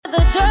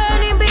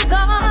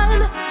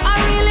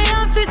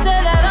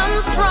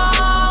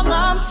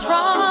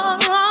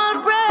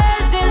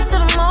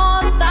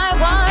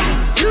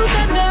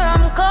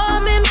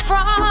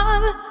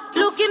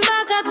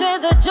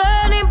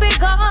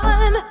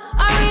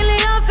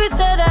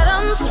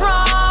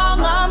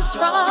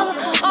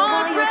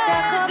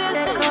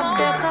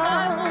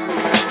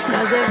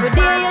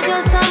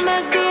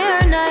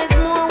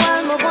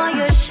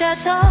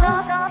ghetto.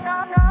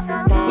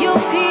 You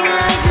feel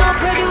like no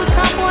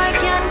producer boy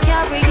can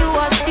carry you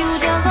a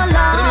studio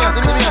galore.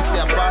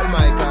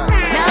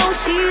 Now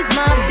she's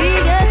my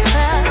biggest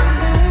fan.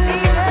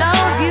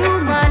 Love you,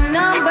 my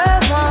number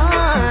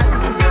one.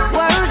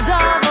 Words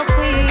of a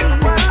queen.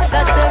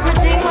 That's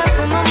everything what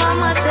my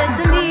mama said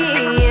to me.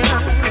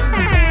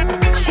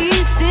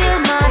 She's still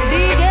my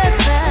biggest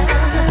fan.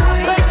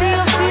 Cause see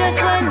your face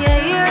when you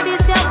hear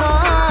this, you're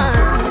born.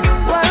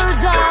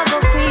 Words of a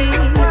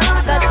queen.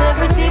 That's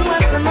everything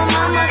what my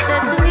mama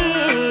said to me.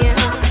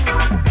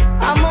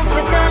 I'm off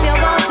to tell you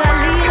about a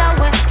Lila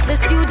way. The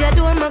studio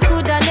door me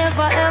coulda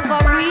never ever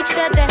reach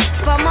that day.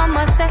 For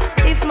mama said,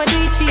 if my do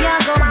it, she a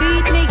go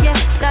beat me, yeah.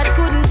 That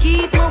couldn't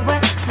keep me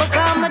wet,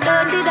 because my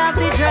done did have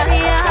to dry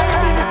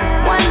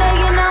eye. One day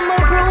in my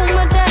room,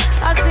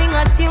 I sing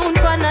a tune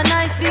for a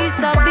nice piece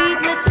of beat.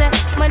 Me say,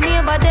 my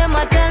neighbor them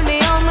a tell me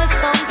how my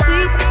song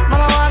sweet.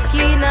 Mama walk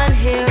in and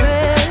hear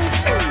it.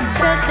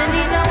 Says she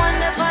need the one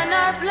that on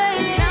her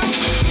playlist.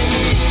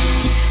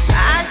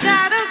 I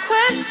got a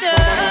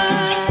question.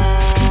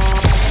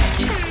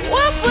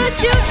 What would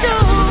you do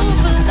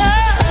for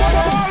love?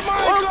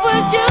 What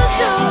would you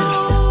do?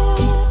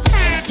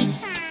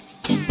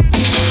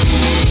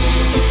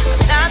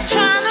 I'm not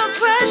trying to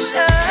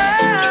pressure,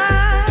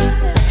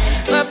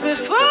 but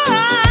before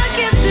I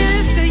give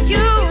this to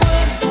you,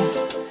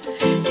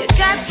 you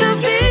got to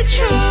be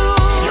true.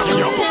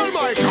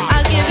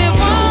 I'll give it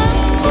one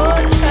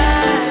more time.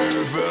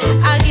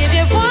 I'll give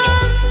it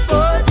one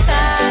more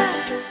time.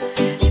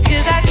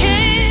 'Cause I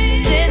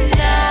can't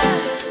deny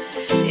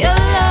your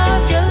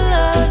love, your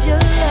love,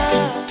 your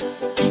love.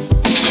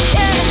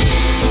 Yeah,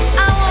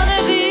 I wanna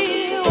be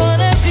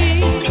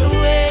the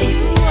way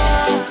you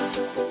are.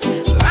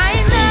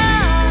 Right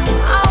now,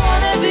 I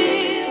wanna be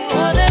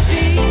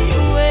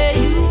the way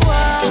you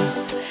are.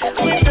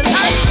 With the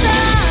lights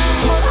out,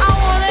 I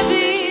wanna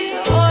be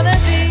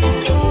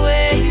the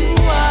way you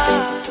are.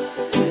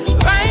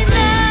 Right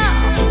now,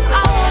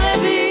 I wanna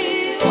be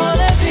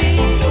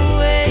the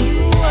way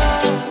you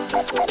are.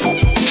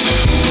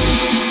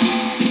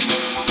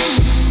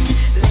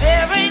 'Cause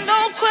there ain't no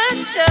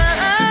question.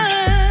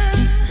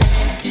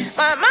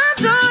 My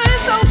door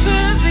is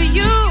open for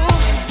you.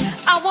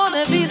 I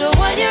wanna be the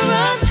one you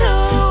run to.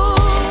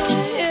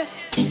 Yeah.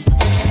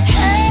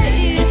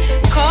 Hey,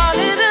 call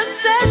it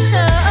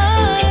obsession,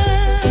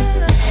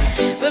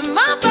 but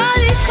my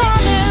body's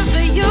calling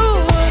for you.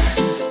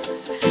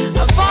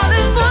 I'm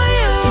falling for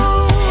you.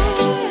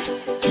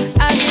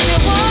 I give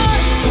it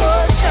one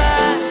more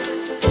try.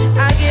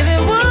 I give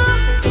it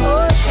one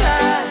more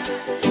try.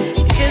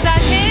 'Cause I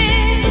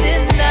can't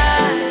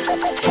deny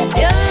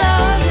your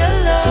love, your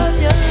love,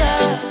 your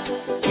love.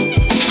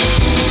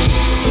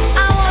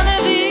 I wanna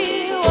be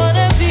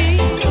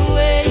the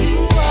way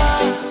you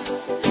are.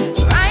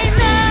 Right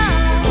now,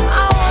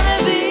 I wanna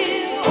be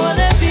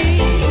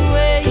the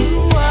way you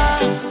are.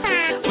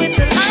 With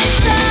the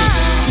lights out,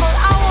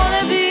 I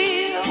wanna be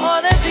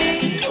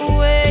the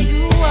way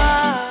you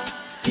are.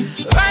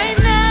 Right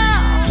now,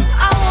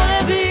 I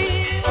wanna be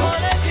the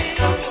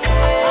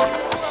way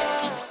you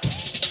are.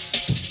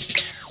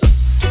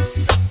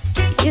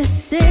 You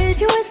said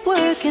you was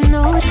working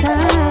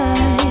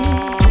overtime,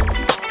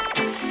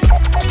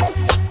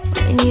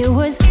 and you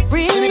was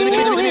really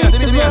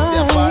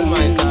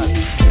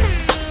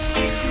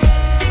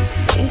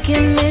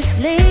thinking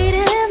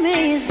misleading me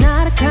is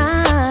not a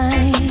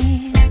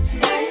crime,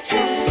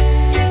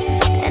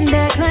 and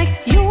act like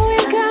you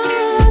ain't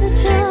got a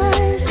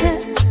choice. Yeah.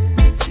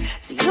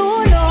 So you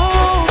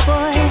know,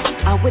 boy,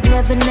 I would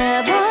never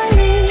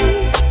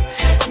leave.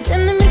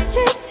 Sending me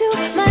straight to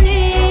my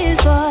knees,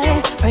 boy,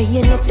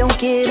 praying it don't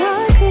get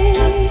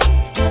ugly.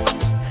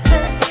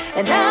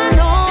 And I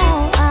know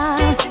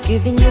I'm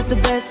giving you the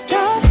best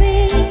of me.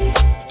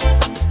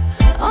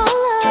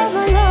 All of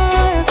my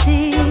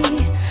loyalty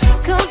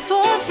come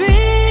for free.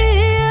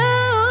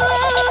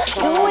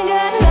 You ain't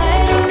gotta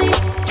lie to me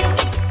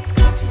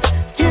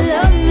to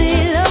love me,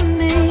 love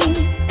me.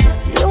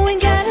 You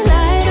ain't gotta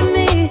lie to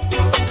me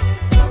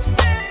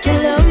to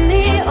love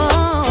me,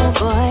 oh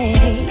boy.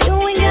 You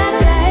ain't gotta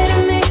lie to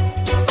me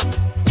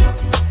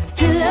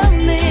to love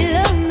me,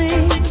 love me.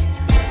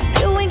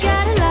 You ain't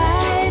gotta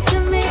lie to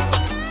me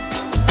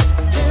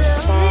to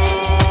love me.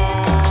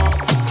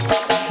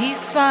 He's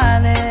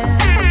smiling,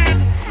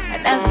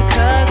 and that's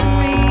because of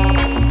me.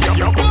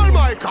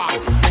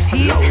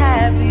 He's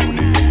happy,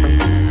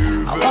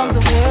 I want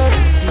the world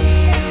to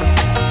see.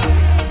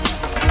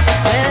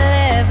 We're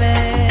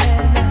living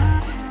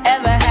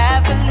ever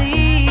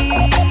happily.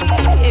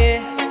 Yeah.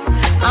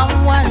 I'm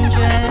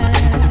wondering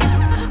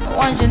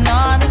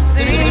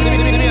honestly,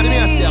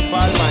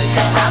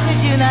 how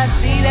could you not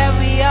see that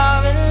we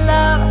are in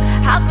love?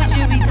 How could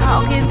you be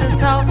talking to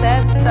talk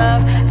that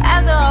stuff?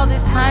 After all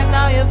this time,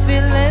 now your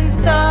feelings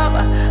tough.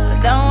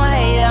 But don't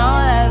hate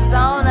on us,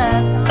 on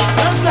us.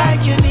 Looks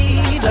like you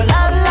need a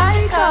lot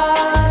like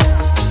us,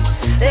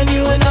 then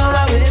you would know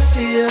how it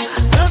feels.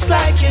 Looks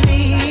like you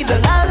need a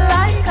lot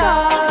like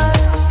us,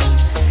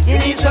 you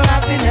need some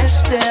happiness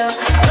still.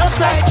 Looks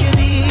like you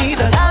need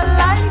a lot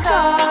like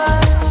us,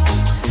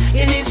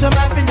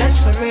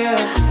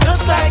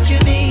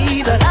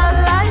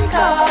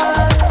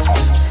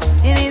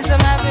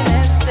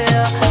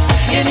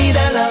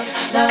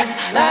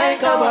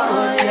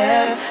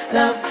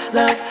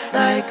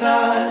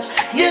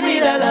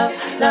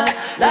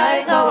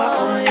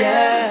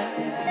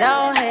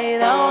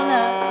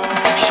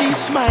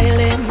 She's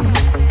smiling,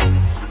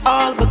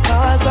 all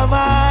because of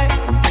I.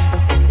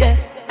 Yeah,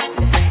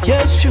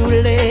 yours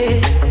truly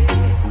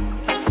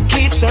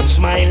keeps us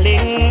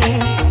smiling.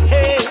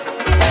 Hey,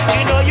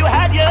 you know you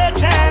had your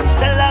chance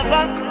to love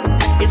her.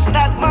 It's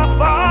not my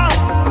fault.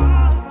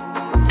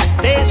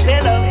 They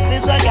say love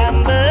is a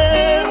gamble.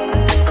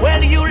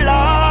 Well, you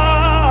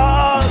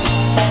lost.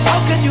 How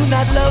can you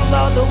not love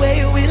all the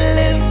way we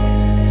live?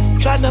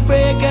 Trying to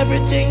break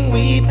everything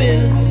we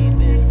built.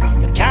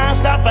 You can't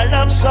stop a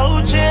love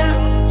so chill.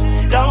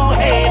 Don't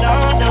hate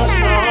on us,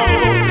 no.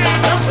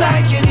 Looks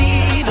like you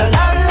need a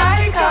love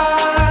like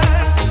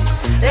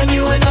ours. Then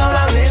you will know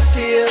how it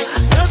feels.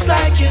 Looks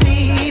like you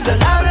need a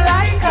love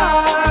like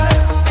ours.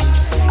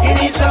 You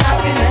need some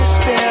happiness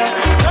still.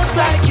 Looks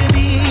like you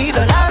need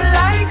a love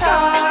like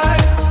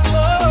ours.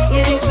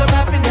 You need some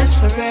happiness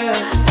for real.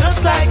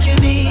 Looks like you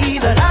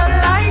need a love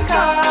like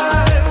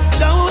ours.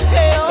 Don't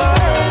hate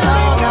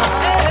on us.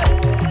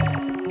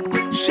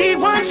 She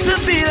wants to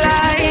be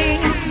like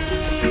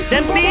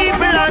them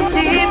people on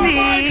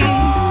TV.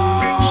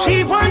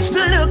 She wants to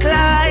look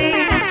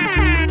like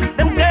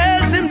them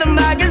girls in the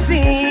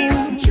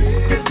magazines.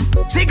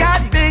 She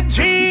got big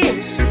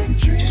dreams.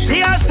 She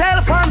see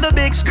herself on the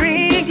big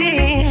screen.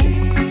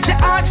 She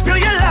asks, do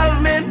you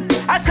love me?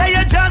 I say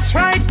you're just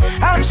right.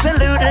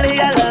 Absolutely,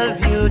 I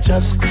love you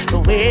just the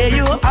way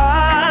you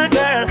are,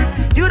 girl.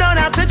 You don't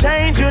have to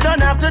change, you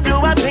don't have to do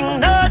a thing,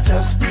 no,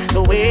 just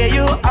the way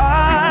you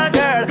are,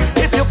 girl.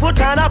 If you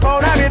put on a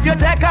pound or if you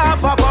take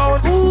off a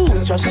pound,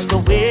 ooh, just the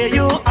way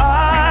you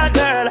are,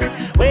 girl.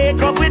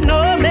 Wake up with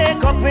no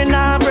makeup, we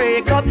not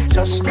break up,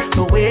 just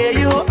the way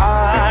you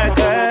are,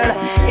 girl.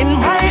 In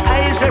my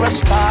eyes, you're a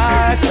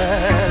star,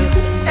 girl.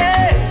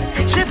 Hey,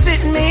 she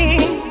fit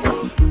me,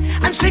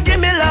 and she give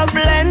me love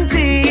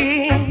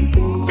plenty.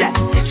 Yeah,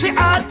 she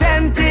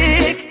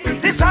authentic.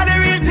 This are the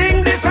real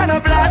thing, this are no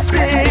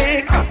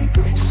plastic.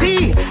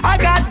 See, I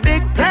got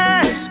big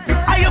plans.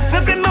 Are you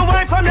flipping my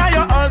wife? I'm not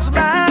your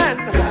husband.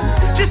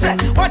 She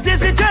said, what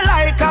is it you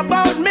like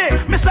about me?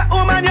 Mr.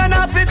 Woman, you're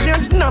not fit,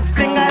 change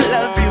nothing. I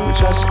love you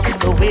just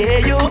the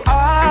way you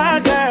are,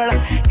 girl.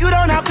 You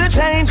don't have to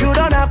change, you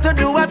don't have to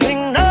do a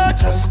thing, no,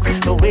 just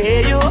the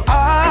way you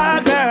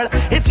are, girl.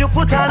 If you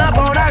put on a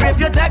pound or if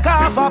you take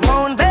off a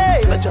pound,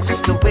 babe,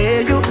 just the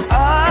way you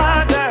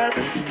are, girl.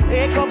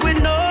 Wake up with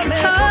no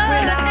makeup,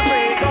 when I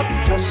break up,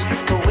 just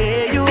the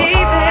way you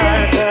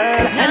are,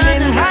 girl.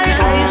 And in my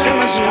eyes, you're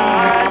a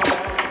star.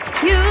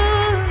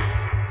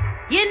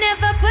 You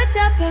never put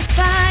up a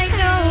fight,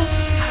 no.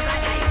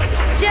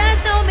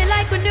 Just know me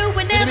like we knew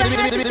we never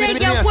had to say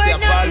your word,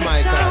 not your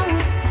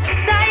sound.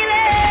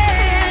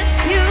 Silence,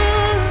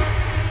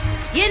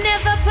 you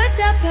never put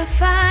up a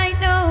fight,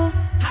 no.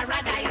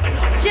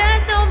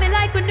 Just know me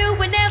like we knew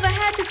we never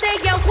had to say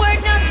your word,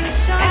 not your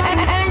song.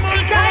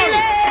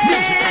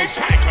 Silence,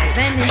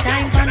 spending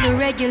time on the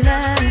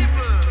regular.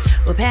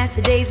 We'll pass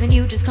the days when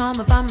you just call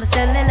me on my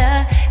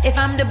cellular. If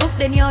I'm the book,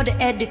 then you're the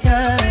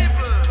editor.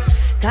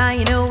 Cause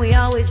you know we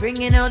always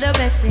bringing out the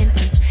best in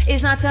us.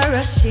 It's not a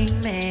rushing,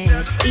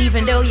 man.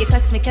 Even though you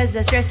cuss me cause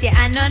I stress you,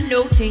 I'm not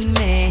noting,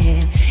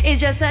 man.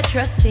 It's just a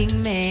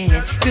trusting, man.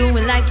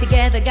 Doing life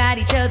together, got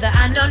each other,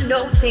 I'm not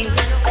noting.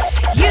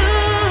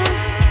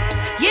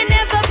 You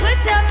never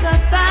put up a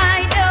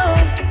fight, no.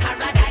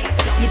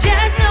 You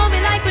just know me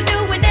like we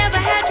knew we never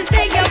had to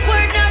say your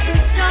word, not a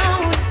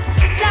sound.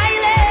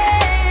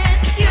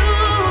 Silence, you,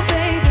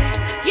 baby.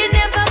 You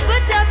never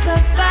put up a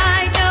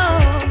fight, no.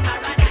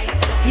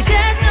 You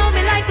just know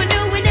me like we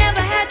knew we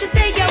never had to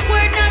say your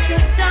word, not a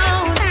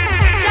sound.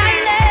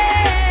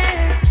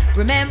 Silence.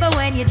 Remember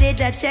when you did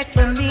that check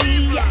for me,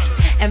 yeah,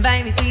 and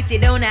buy me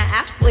seated on a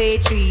halfway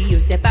tree. You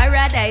said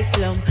paradise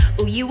plum,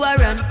 who you are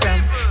run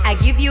from. I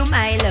give you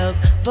my love,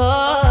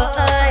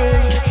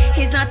 boy.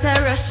 He's not a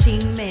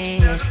rushing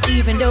man.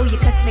 Even though you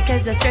cuss me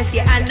cause I stress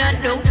you, I'm not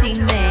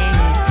noting,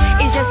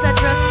 man. It's just a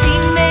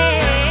trusting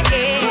man.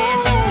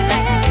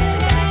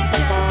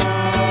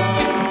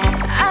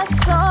 I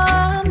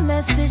saw a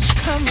message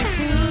coming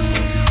through.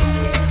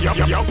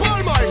 Yo,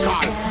 Paul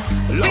Michael.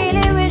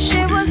 Really wish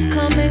it was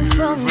coming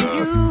from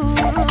you.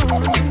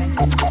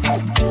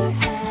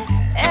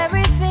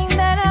 Everything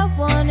that I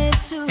wanted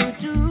to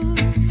do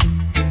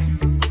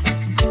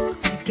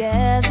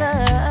together.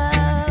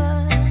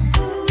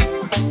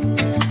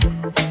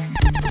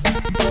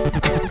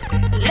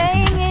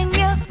 Laying in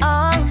your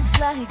arms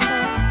like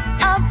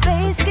a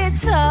bass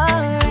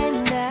guitar,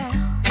 and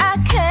I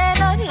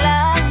cannot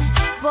lie,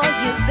 boy,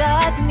 you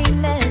got me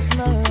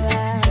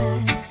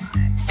mesmerized.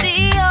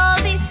 See all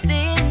these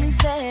things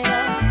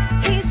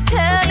that he's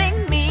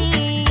telling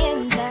me,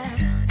 and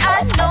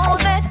I know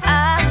that I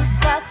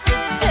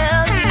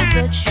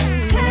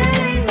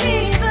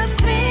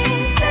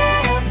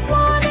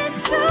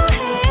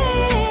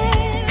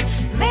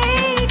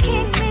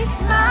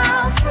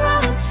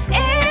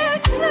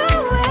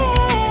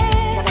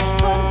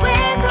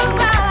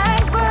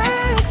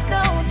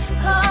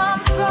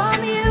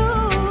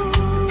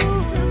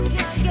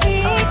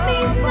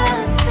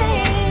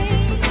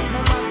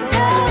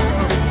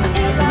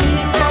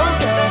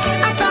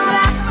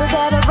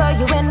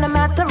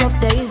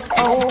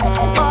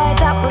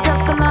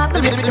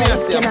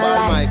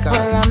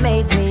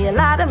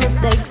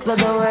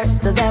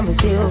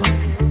still.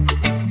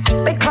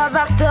 Because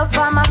I still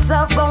find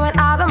myself going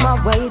out of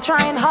my way,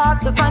 trying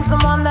hard to find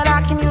someone that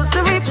I can use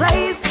to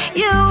replace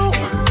you.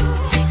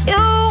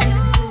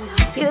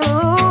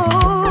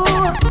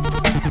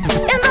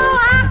 You know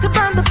I could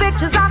burn the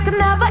pictures, I could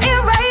never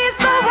erase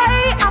the way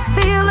I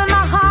feel in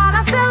my heart.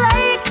 I still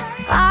ache,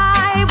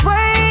 I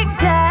break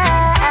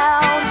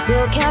down.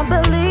 Still can't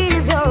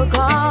believe you're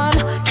gone.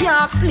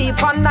 Can't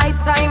sleep on night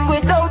time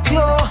without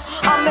you.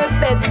 I'm in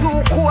bed too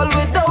cold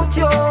without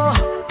you.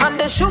 And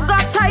the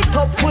sugar tight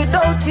up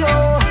without you.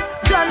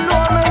 Just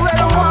know me where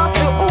I want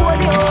to hold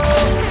you.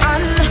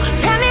 And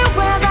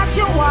anywhere that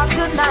you are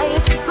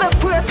tonight, me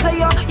pray say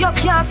you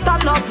can't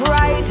stand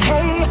upright.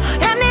 Hey,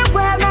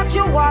 anywhere that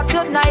you are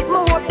tonight, me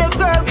hope the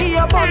girl give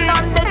you bun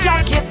and the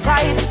jacket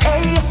tight.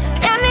 Hey,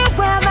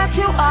 anywhere that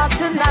you are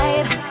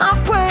tonight, I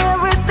pray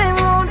everything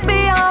won't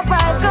be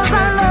alright. Cause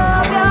I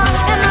love you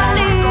and I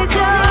need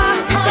you.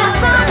 Yes,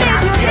 I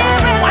need you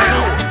here and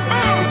now.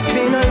 It's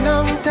been a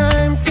long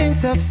time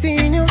since I've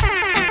seen you,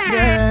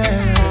 yeah,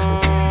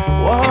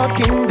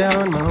 walking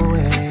down my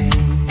way.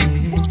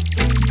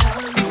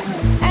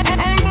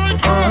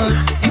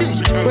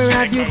 Where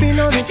have you been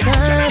all this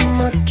time,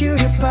 my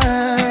cutie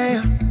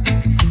pie?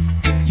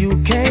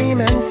 You came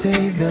and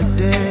saved the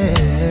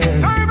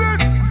day.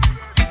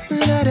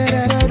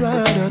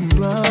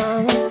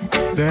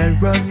 Girl,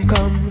 run,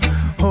 come,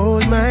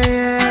 hold my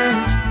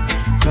hand.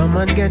 Come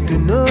and get to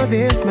know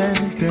this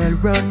man. Girl,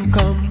 run,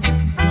 come,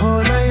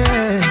 hold my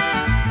hand.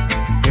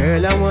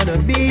 Girl, I wanna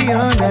be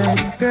your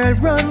man. Girl,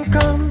 run,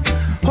 come,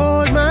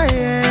 hold my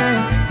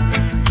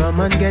hand. Come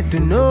and get to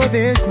know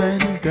this man.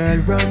 Girl,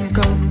 run,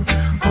 come,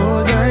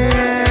 hold my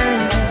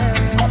hand.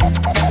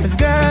 'Cause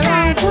girl,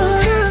 I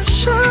wanna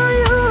show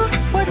you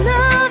what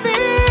love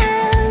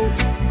is.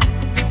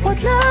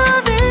 What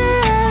love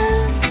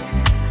is.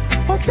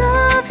 What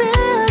love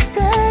is,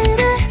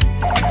 baby.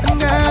 And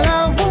girl, I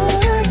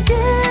wanna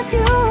give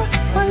you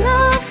my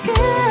love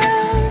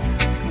skills.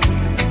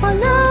 My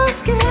love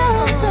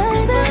skills,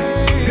 baby.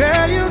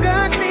 Girl, you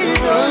got me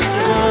so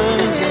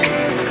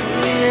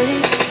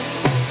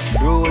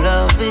true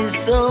love is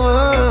so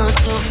hard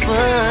to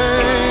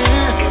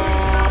find.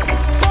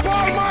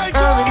 I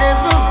will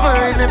never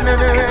find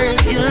another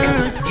like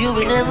yours. You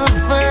will never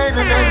find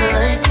another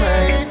like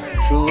mine.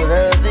 True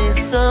love is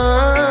so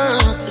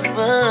hard to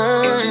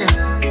find.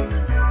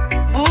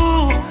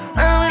 Ooh, I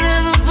will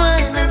never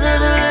find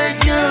another like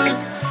yours.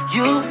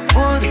 You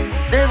would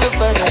never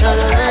find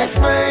another like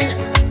mine.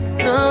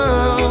 No,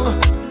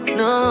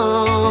 no,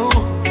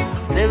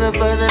 never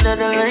find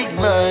another like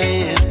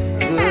mine.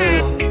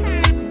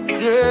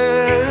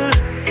 Girl,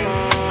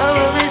 I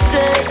always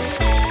say,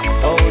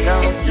 hold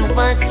on to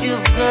what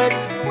you've got.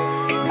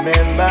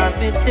 Remember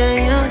me tell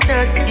you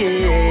that,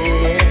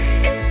 yeah.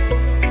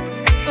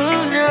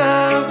 Oh no,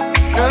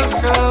 no,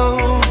 no,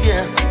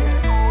 yeah.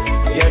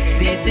 Yes,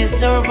 we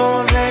deserve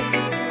all that.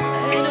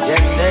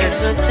 Yet there's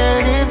no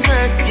turning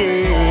back,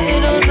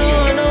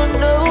 yeah.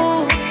 No.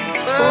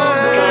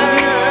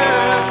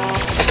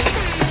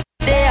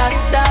 Day I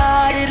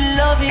started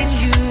loving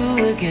you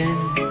again.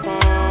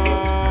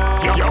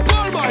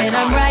 And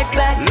I'm right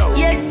back,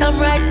 yes, I'm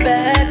right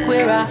back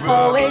where I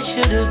always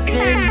should have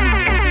been.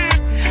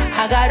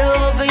 I got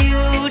over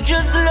you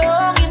just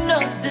long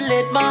enough to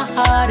let my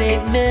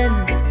heartache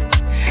mend.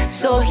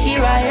 So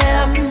here I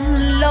am,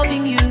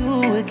 loving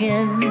you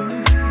again.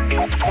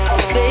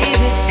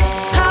 Baby,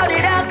 how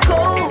did I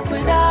go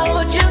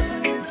without you?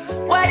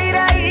 Why did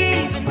I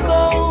even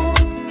go?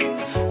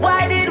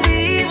 Why did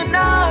we even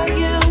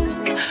argue?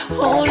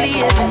 Only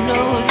heaven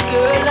knows,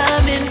 girl,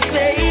 I'm in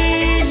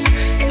pain,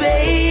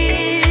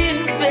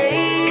 pain,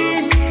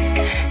 pain.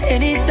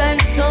 Anytime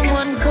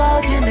someone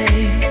calls your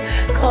name,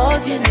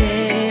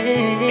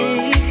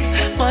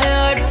 my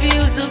heart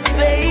feels the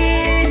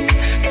pain,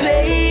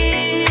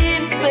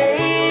 pain,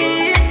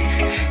 pain.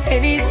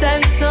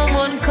 Anytime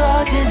someone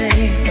calls your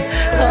name,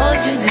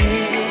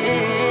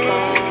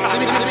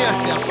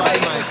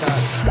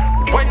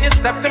 When you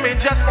step to me,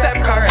 just step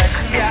correct.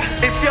 Yeah.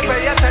 If you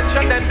pay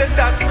attention, then the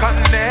dots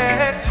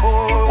connect.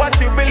 What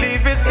you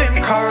believe is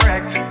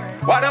incorrect.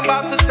 What I'm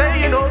about to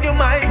say, you know you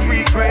might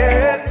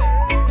regret.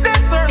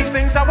 There's certain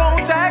things I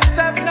won't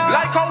accept now.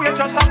 Like how you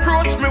just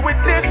approach me with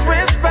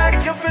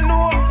disrespect. If you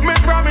know, me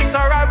promise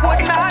her I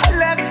would not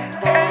let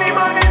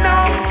anybody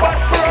know. But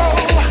bro,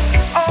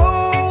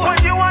 oh, when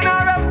you wanna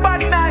have a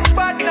bad night, I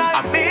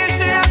mean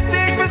she has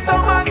seek for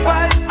some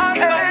advice.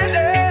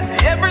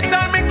 Every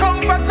time me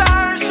comfort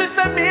her, she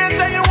said,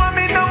 Major, you want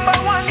me number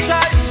one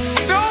choice.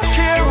 Don't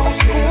care whose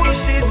school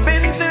she's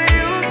been to,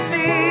 you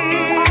see.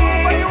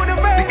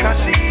 Because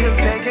she's still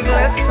taking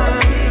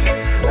lessons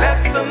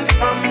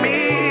from me.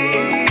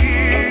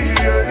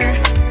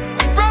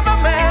 Brother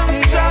man,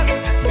 just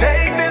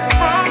take this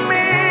from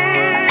me.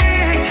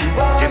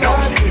 You know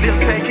she's still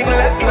taking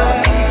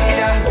lessons,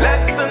 yeah,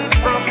 lessons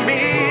from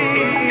me.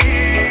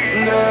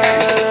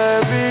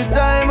 Every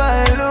time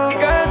I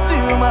look at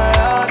you, my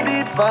heart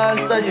beats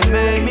faster. You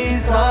make me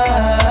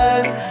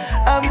smile.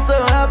 I'm so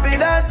happy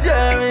that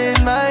you're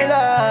in my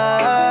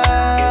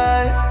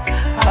life.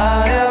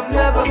 I have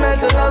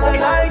another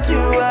like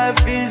you. I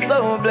feel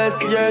so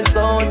blessed, you're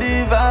so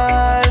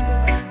divine.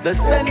 The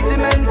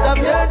sentiments of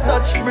your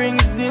touch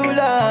brings new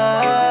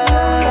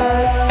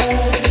life.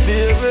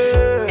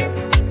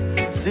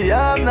 Baby, see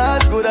I'm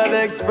not good at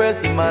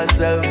expressing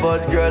myself,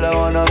 but girl I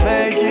wanna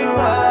make you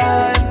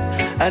mine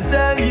and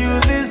tell you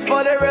this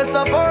for the rest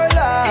of our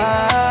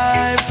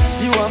life.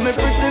 You are my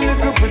pretty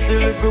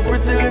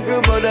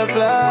little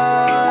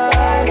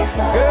butterfly.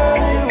 Girl,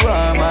 you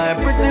are my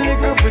pretty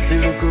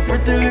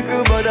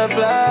little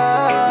butterfly.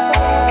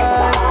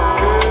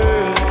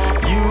 Girl,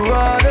 you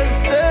are the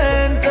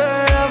center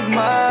of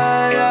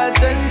my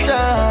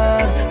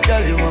attention.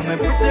 Girl, you are my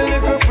pretty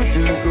little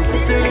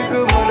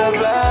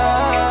butterfly.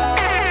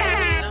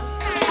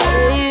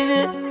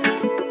 Baby,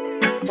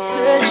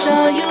 search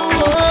all you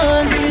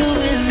want, you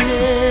will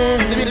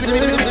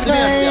never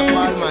find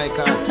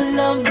a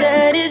love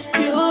that is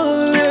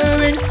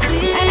purer and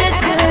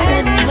sweeter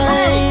than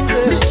mine,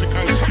 girl.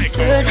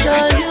 Search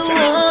all you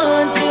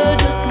want, you're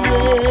just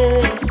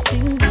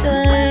wasting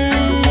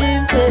time.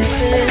 You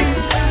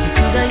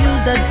coulda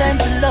used that time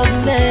to love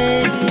me,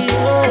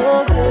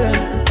 oh girl.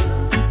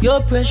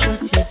 You're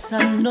precious, yes I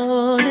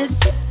know this.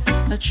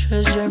 A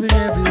treasure in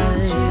every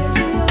way.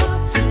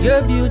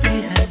 Your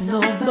beauty has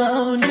no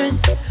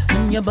boundaries,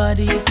 and your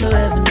body is so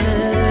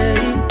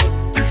heavenly.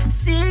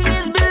 Seeing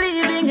is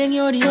believing, and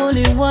you're the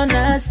only one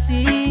I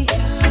see.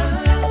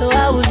 So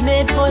I was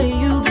made for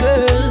you,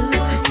 girl.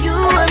 You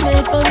were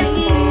made for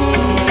me.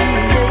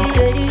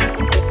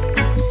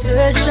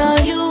 Search all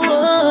you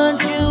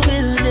want, you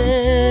will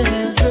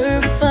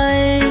never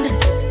find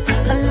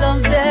a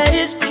love that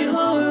is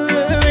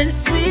purer and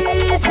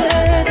sweeter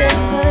than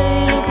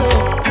mine. Oh,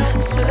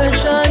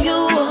 search all you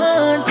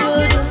want,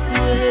 you're just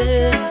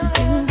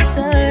wasting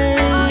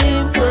time. You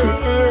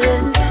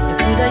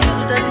coulda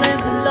used that time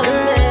to love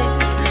me.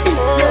 Oh.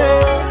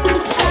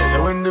 So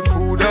when the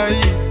food I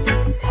eat,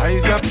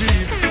 eyes are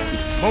peep,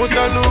 mouth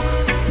a look,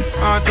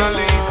 heart a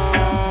leap,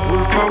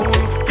 wolf a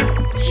wolf,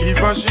 sheep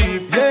a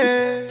sheep, yeah.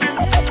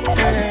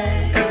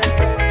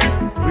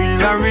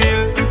 Real a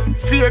real,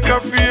 fake a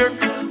fake.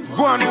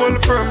 Go and hold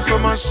firm,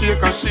 some a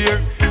shake a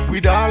shake.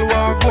 With all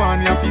walk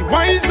one, you be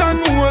wise and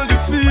hold the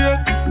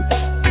faith.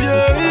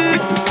 Yeah.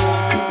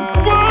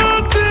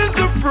 What is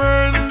a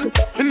friend?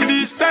 In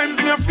these times,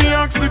 me have to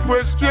ask the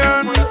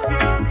question.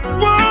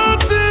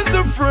 What is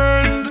a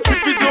friend?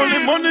 If it's only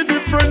money, the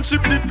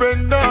friendship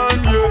depend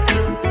on you.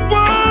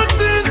 What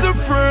is a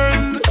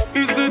friend?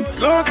 Is it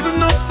close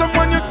enough?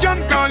 Someone you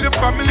can call your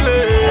family.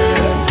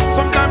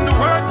 Sometimes the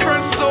word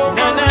friends over.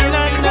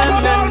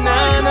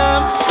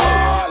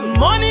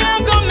 Money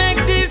I'm gonna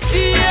make this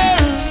year.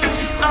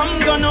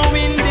 I'm gonna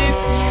win this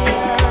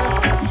year.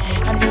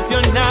 And if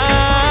you're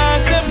not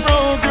the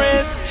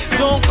progress,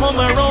 don't come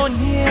around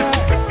here.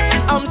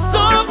 I'm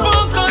so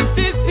focused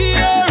this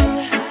year.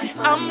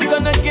 I'm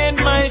gonna get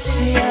my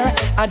share.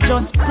 I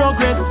just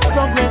progress.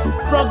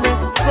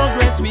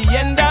 We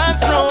end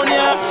us round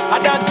here.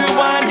 And that's we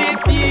want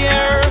this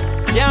year.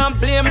 Can't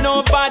blame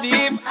nobody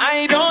if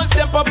I don't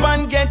step up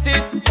and get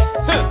it.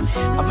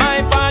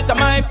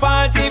 My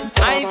fault if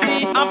I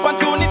see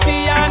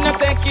opportunity and I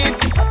take it.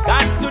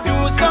 Got to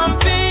do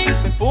something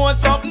before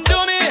something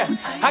do me.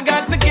 I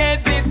got to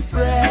get this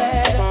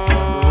bread.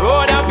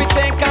 Road up we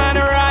take on a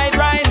ride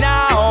right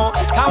now.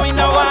 Can we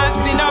know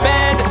what's in a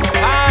bed?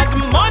 Cause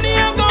money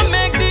I'm gonna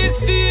make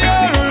this year.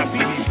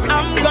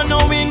 I'm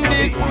gonna win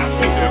this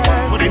year.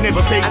 But they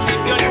never face me. And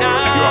if you're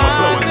not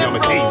progress,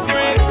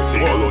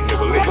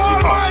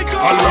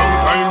 a long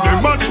time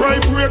them a try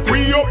break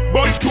we up,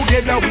 but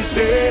together we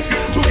stay.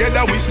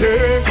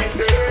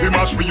 We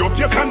mash we up,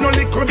 yes, and no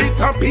little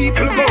bit of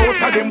people go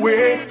to them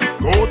way.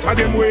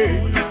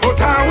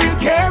 But I will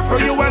care for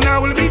you and I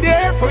will be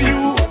there for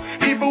you.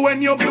 Even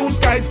when your blue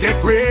skies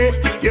get grey.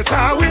 Yes,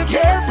 I will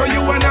care for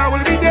you and I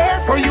will be there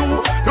for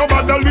you.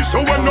 Nobody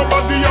listen when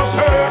nobody else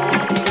say.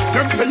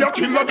 Them say you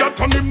killer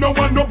that on him no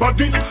one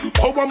nobody.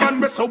 How a man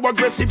be so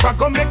aggressive I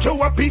gon' make you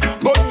happy.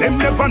 But them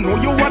never know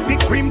you are the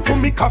cream to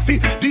me coffee.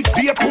 The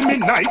day to me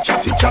night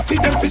chatty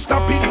them fi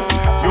stop it.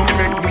 You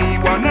make me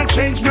wanna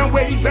change my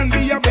ways and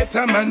be a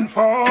better man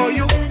for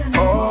you.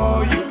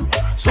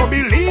 So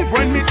believe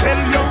when me tell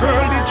your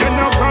girl the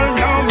general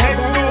now make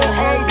no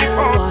hold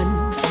before.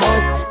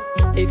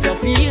 But if you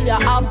feel you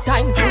have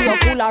time to you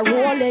full of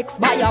Rolex,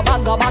 buy a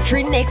bag of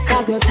battery next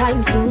cause your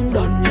time soon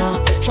done now.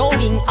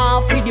 Showing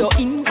off with your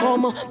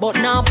income, but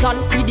now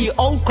plan for the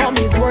outcome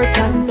is worse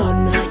than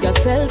none. Your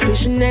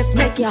selfishness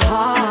make you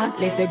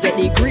heartless. You get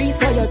degree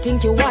so you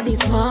think you are the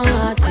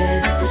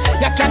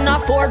smartest. You can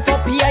afford for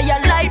pay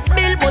your light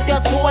bill, but your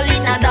soul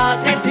in the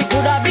darkness. It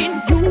could have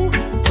been you.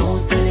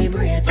 Don't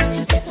celebrate when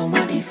you see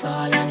somebody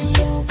fall and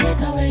you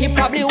get away. It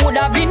probably would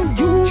have been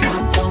you.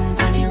 Drop down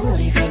on the road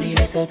if you did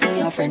listen to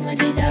your friend when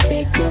did I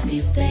beg your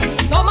fist stay.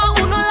 Someone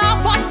who no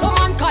laugh at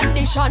someone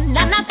condition,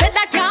 and I said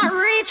that can't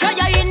reach or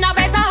you're in a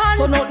better hand.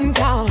 So nothing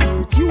can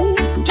hurt you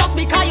just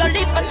because you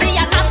live for see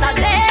another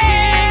day.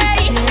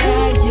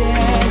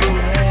 Yeah.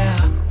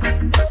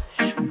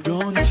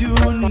 Don't you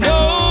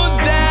know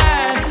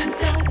that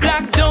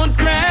black don't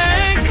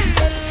crack?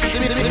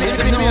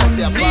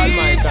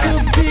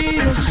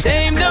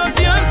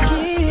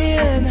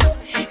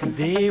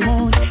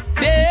 won't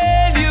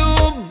tell you,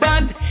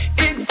 but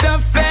it's a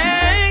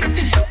fact.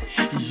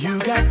 You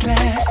got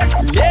class,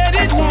 let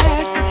it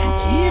last.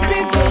 Keep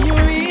it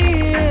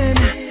genuine.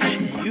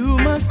 You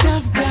must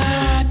have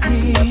got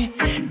me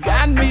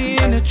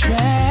in a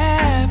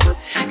trap.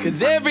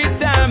 'Cause every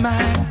time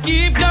I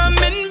keep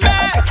coming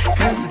back,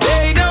 'cause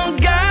they don't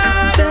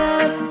got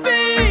a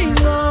thing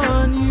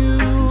on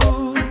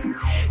you,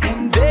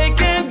 and they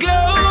can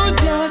glow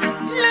just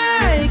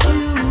like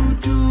you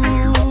do.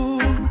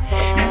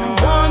 And I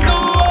want the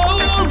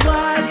whole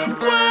wide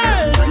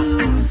world to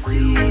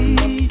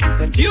see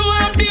that you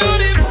are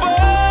beautiful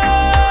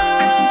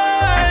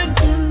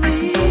to me.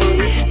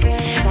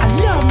 I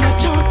love my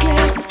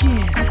chocolate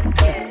skin.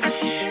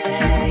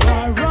 You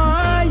are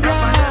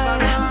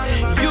royal,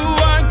 you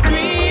are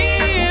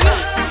queen.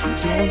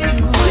 Don't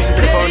you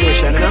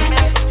foundation, you know?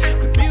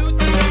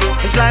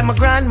 It's like my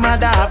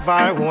grandmother have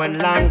her own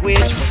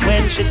language, but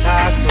when she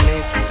talk to me,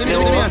 they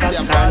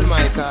understand.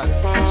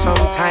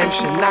 Sometimes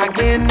she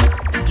nagging,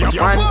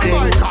 one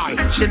thing,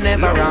 she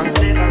never wrong.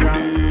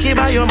 Keep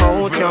out your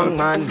mouth, young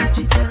man.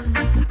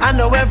 I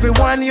know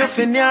everyone you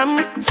fin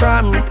yam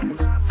from.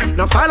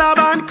 No follow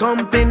band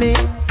company,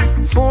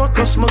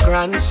 focus my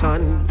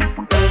grandson.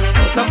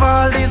 Out of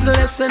all these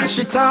lessons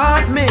she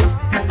taught me,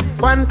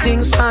 one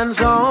thing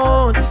stands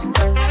out.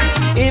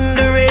 In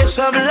the race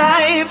of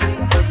life,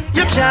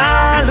 you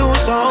can't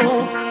lose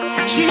hope.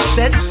 She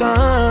said,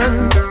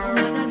 son,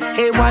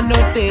 hey, one no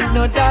date,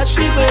 no dash,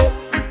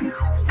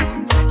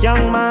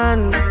 young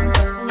man,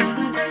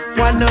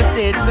 one no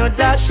date, no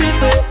dash,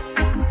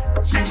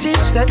 she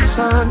said,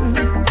 son,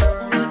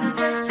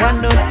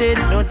 one no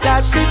date, no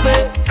dash,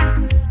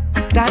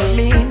 that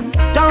means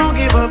don't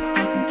give up,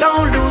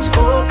 don't lose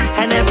hope,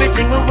 and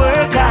everything will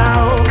work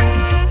out.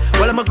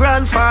 Well, my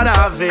grandfather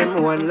have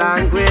him one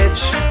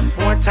language.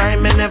 More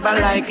time I never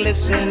like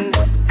listen.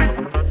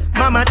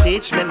 Mama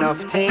teach me enough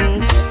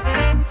things,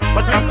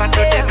 but Papa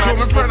do them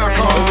much different.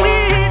 We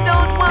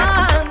don't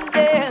want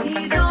them.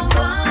 We don't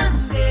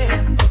want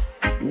them.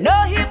 No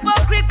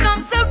hypocrite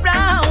comes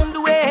around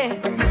the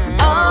way.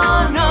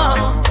 Oh no.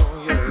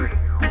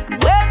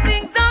 When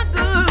things are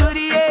good,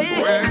 yeah.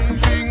 When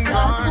things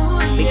are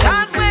good.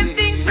 Because when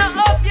things are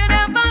up, you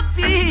never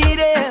see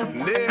them.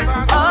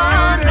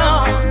 Oh no.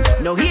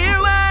 No hear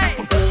why.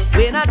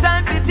 When a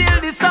time to till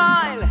the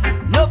soil,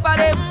 no for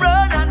them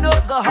run and no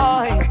go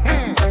high.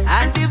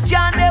 And if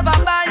John never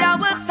by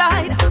our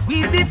side,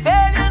 we'd be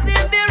failures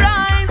in the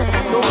rise.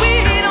 So we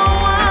don't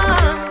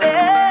want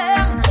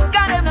them.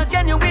 Got them not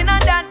genuine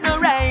and that no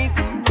right.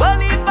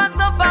 Only pass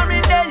no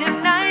foreign day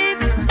and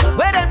night.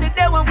 Where them the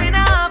day when we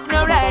not have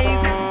no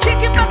rice.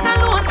 Chicken back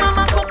alone,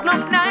 mama cook no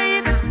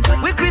night.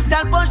 With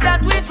crystal punch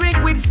that we drink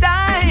with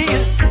style.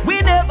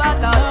 We never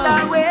lost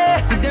our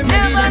way.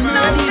 Never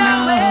lost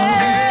our way.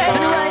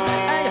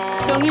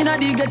 Don't you know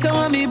the ghetto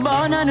when me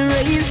born and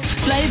raised?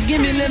 Life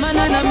give me lemon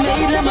and I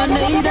made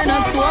lemonade. And I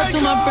swore to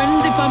my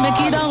friends if I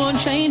make it I won't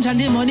change. And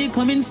the money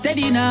coming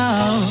steady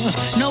now.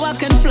 Now I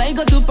can fly,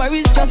 go to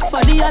Paris just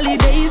for the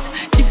holidays.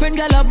 Different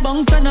gal a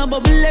bounce and a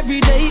bubble every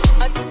day.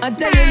 I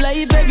tell you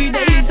life every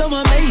day is so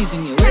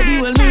amazing. You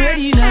ready? Well, me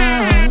ready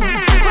now.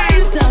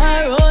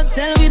 5-star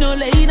hotel, we no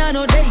lane and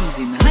no days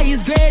in.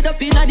 Highest grade up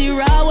in the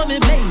raw when me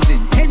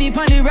blazing. Penny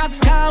pon the rocks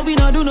car, we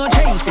no do no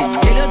chasing.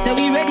 Tell us say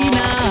we ready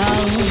now.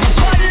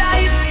 For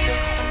life,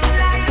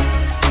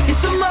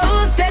 it's the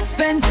most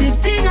expensive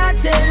thing I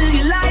tell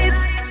you. Life,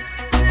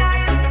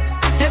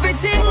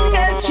 everything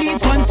is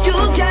cheap once you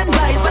can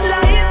buy. But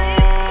life,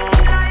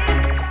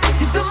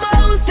 it's the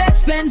most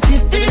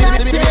expensive thing I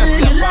tell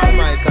you.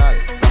 Life,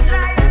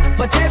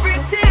 but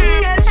everything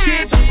is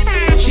cheap,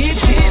 cheap,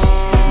 cheap.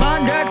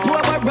 Man dirt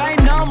poor, but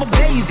right now I'm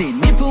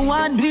bathing. If we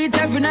want do it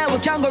every night, we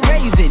can go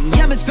raving.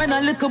 Yeah, me spend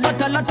a little, but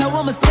a lot I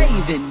want me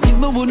saving. Think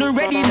me wouldn't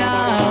ready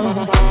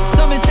now.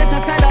 So me set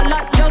aside a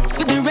lot just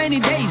for the rainy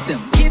days. Them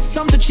give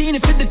some to Chini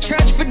for the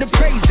church for the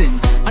praising.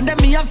 And then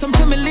me have some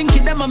to me link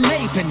it, them I'm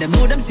aping. Them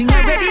know them sing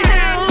already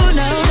now.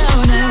 No,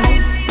 no, no.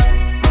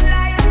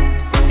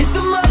 It's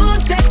the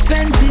most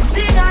expensive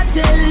thing I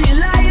tell you.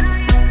 Life,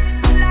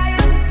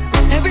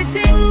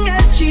 everything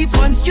is cheap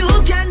once you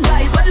can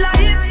buy. But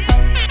life,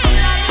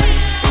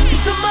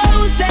 it's the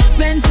most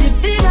expensive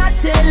thing I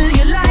tell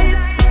you. Life,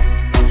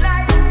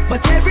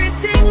 but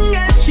everything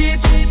is cheap.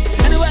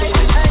 Anyway,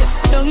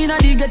 down in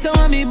the ghetto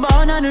when me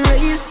born and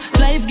raised.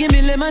 Life give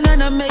me lemon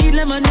and I made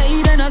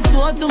lemonade. And I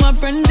swore to my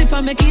friends if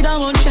I make it I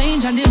won't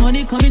change. And the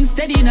money coming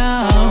steady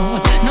now.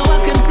 Now I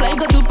can fly,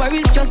 go to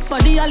Paris just for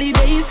the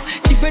holidays.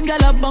 Different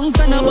gal a bounce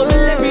and a bubble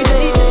every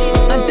day.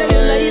 I tell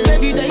you life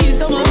every day is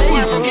so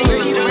amazing.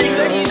 Ready now,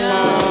 ready now.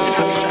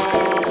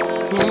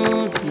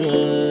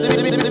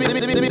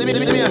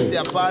 I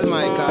say Paul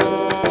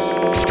Michael.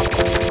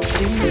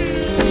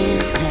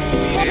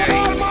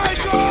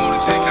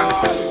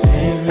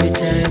 Every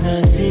time I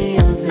see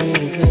your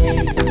pretty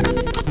face,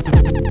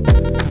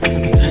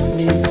 got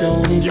me so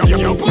interested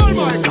in your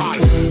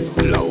space.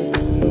 Take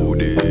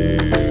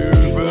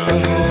my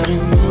heart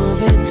and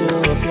move it to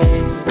a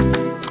place.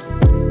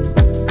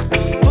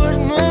 Put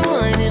my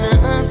mind in a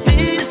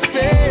happy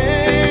space.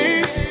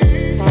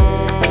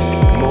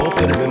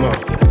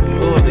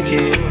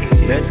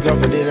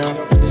 now,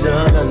 it's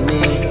all on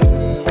me.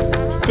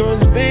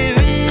 Cause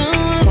baby, you're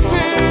my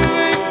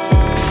favorite,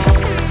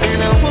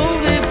 and I won't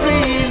be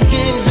playing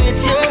games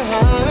with your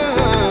heart.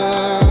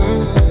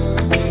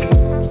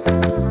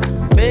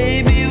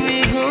 Baby, we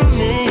gon'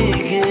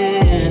 make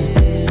it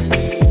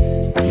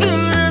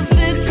through the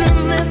thick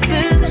and the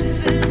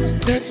thin.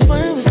 That's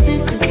why we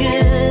stick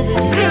together.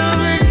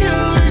 Loving you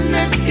in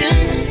the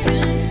skin.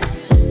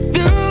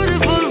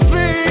 Beautiful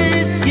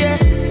face, yeah,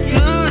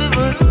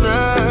 beautiful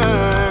smile.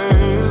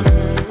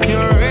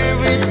 You're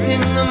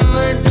everything I'm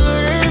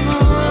adoring,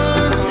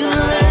 want to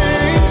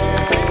life.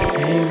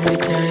 Every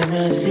time I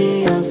see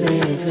your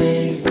pretty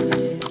face,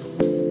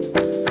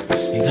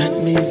 you got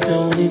me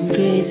sounding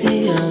crazy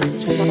out of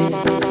space.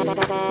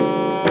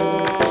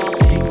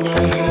 Take my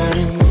heart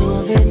and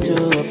move it to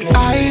a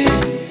place.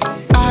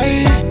 I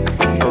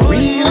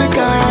really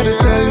gotta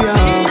tell you,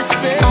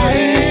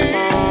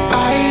 I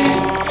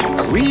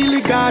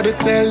really gotta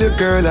tell you,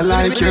 girl, I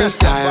like your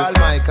style.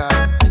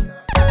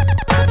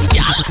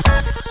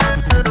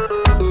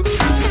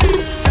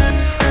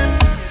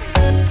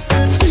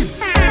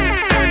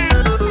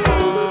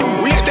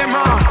 Wait them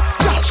on,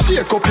 just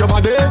shake up your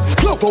body.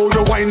 Love how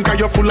you wine, cause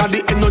you're full of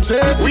the energy.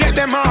 Wait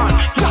them on,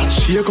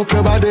 just shake up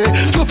your body.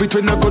 Love it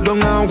when you go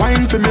down and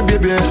wine for me,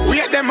 baby.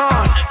 Wait them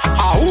on,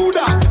 who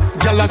that?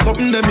 Girl, that's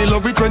something that me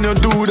love it when you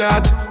do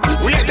that.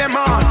 Wait them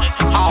on,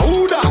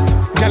 who that?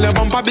 Girl, your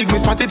bumper big, me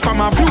spot it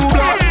from a few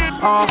blocks.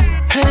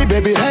 Hey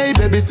baby,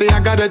 say I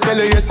gotta tell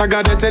you, yes I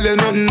gotta tell you,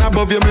 nothing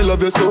above you, me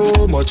love you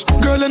so much.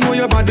 Girl, I know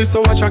your body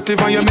so attractive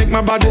and you make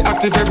my body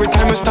active. Every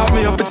time you start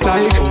me up, it's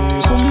like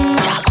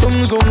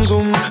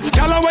zoom.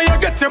 Girl, where you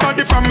get your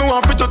body from, me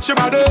want to touch your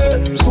body.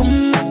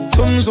 Zoom.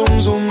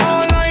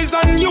 All eyes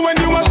on you when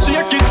you are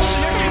shake it.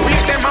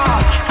 Wait them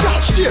on,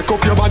 just shake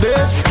up your body.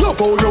 Love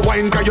how you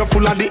wine, cause you're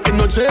full of the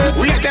energy.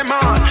 Wait them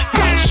on,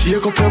 just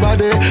shake up your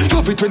body.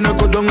 Love it when you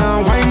go down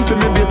and wine for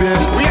me, baby.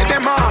 Wait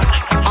them on,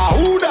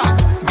 who that?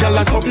 Girl,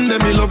 that's something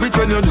that me love it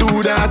when you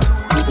do that.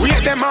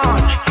 Wait them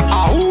on,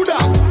 who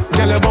that?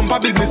 Girl, your bumper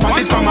big, me spot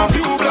it from a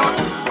few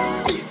blocks.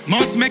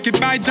 Must make it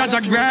by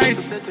Jaja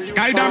Grace.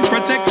 Guide and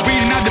protect, we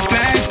in the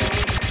place.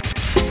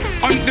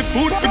 On the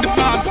food for the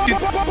basket.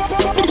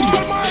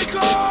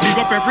 Big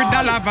up every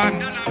dollar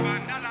van.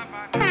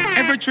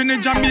 Every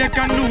Trinidad,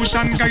 Jamaican,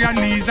 Lucian,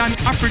 Guyanese and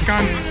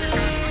African.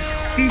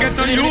 Get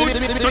a youth,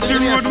 touch the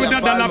road with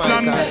a dollar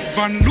plan.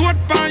 Van load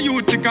pan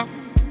you ticker.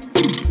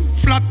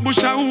 Flat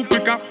bush a who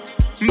quicker.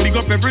 Big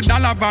up every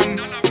dollar van.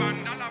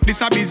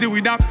 This a busy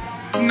with a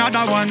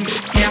another one.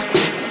 Yeah.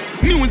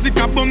 Music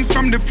a bounce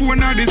from the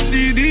phone or the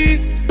CD.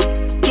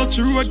 Touch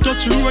road.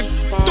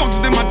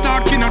 Thugs them a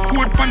talking a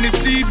quote from the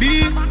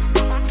CD.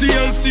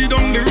 TLC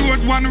down the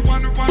road, one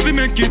we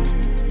make it.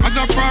 As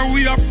a far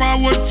we are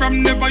forward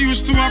from never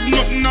used to have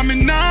nothing, I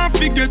mean nah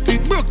forget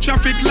it. Broke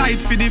traffic light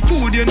for the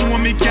food, you know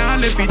me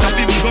can't leave it. I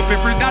feel big up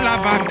every dollar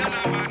van.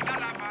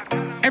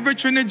 Every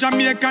Trinidad,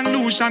 Jamaican,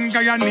 Lucian,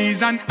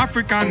 Guyanese and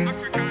African.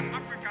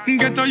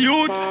 Get a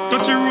youth,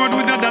 touch the road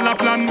with a dollar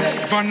plan.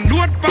 Van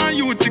load pan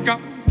you ticker.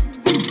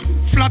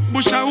 Flat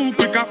bush a who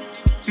quicker.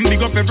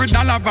 Big up every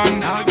dollar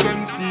van.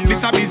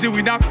 This a busy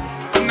with a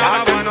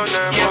another one.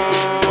 Yes.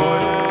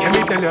 Let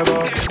me tell you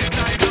about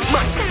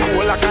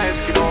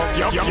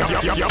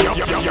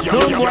no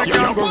boy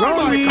can go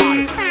round me.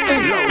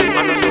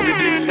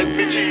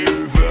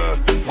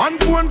 One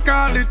phone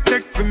call it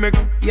take for me.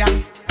 Yeah.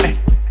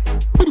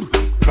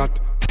 That.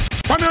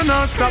 When you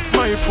not stop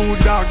my food,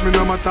 dog, me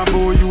no matter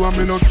about you and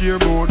me no care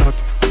about that.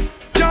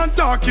 Can't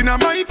talk in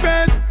my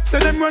face. Say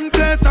them run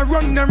place, I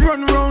run them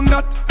run round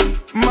that.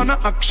 Man a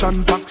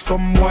action back,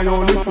 some boy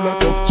only full of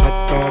tough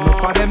chat.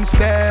 Enough of them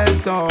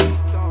stairs up.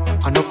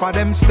 Enough of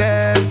them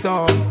stairs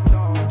up.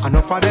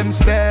 Enough of them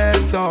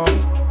stairs up.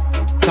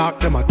 Talk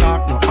them a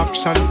talk, no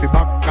action fi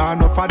back.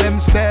 Enough of them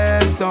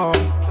stairs up.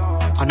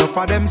 Enough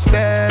of them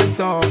stairs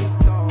up.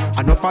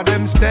 Enough of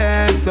them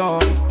stairs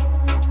up.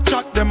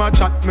 Chat them a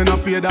chat, me no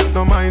pay that,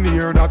 no mind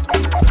hear that.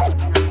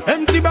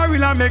 Empty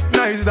barrel a make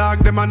nice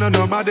dog, them a no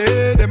nobody,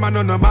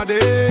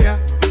 yeah.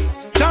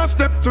 Can't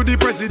step to the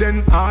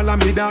president, all of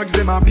me dogs,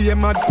 them a be a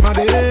mad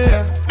smaddy,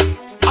 yeah.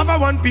 Have a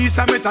one piece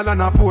of metal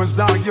and a post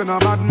dog, you no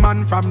bad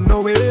man from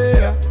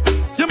nowhere.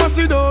 You must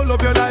see the whole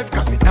of your life,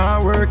 cause it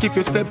not work if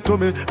you step to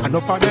me.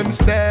 Enough of them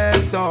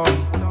stairs up,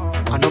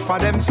 enough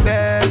of them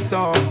stairs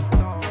up,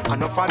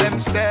 enough of them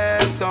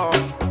stairs up.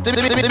 See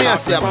me I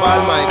say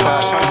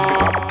bookpaulmichael.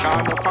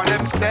 Enough of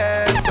them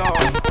stairs up.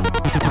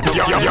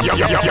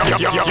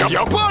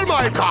 Yo,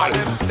 bookpaulmichael.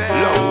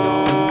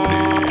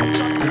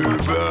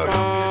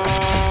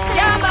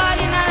 Yeah, ball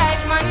in a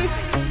life, man.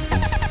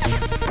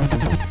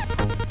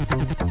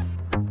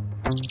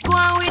 Go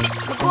on with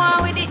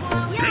it.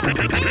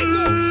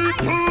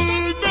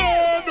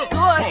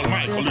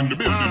 Michael in the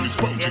building is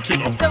about to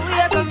kill off. So we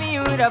are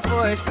coming with a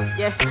force,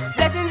 yeah.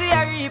 Blessings we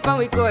are reap and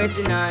we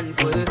coursing on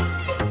full.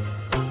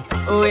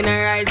 Oh, we not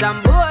rise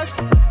and boast.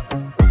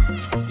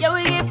 Yeah,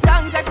 we give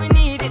thanks like we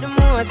need it the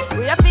most.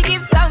 We have to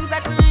give thanks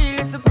like we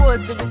really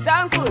supposed to be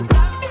thankful.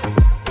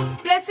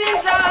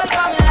 Blessings all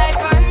for my life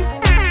and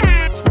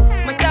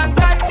my thank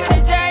God for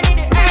the journey.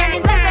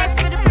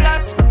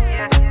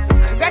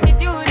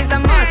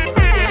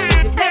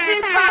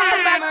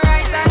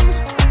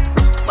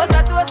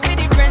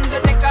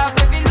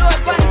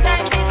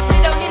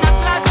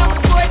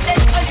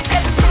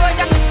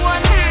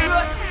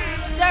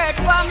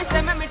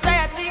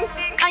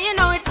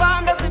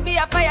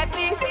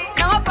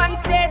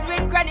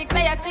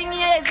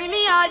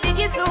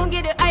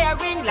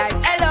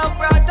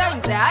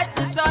 say I had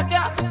to shot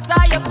ya.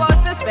 Saw your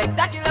poster,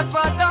 spectacular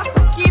photo.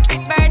 Keep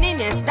it burning,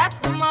 yes, that's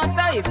the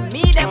motto. If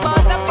me the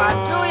butter pass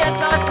through your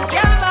soul to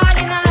get all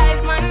in a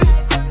life, man.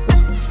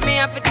 Me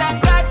have to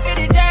thank God for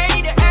the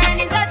journey, the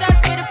earnings are just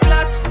for the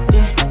plus.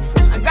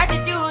 Yeah, and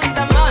gratitude is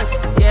a must.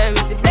 Yeah,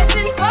 me see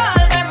blessings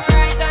fall, them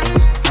right on.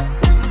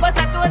 But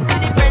I toast to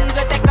the friends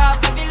we take off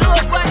every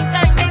load. One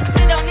time they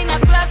sit down in a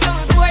class and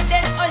we board,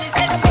 then only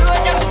said the road,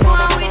 then we go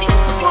on with it,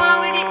 go on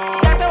with it.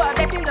 Just show our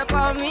blessings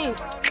upon me,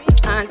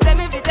 and send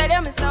me to tell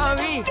them a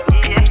story.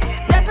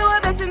 Just show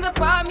our blessings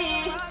upon me,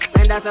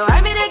 and that's how I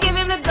made to give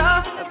him the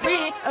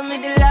glory. I'm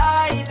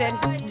delighted.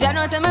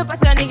 Jano say my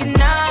passion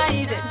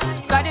ignited.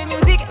 Got the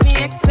music get me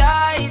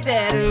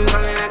excited.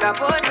 Coming like a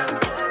potion.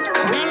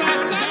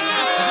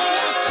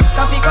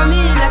 Coffee come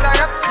in like a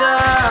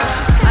rapture,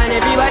 and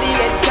everybody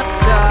get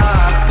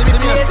captured.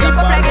 Play sleep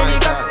up like a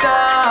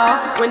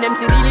helicopter when them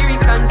see the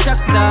lyrics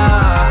constructor.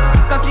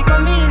 Coffee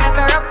come in like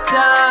a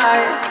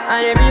rapture,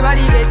 and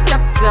everybody get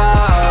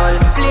captured.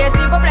 Play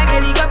sleep up like a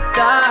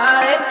helicopter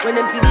when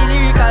them see the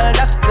lyrical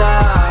doctor.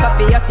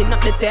 Coffee hotting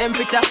up the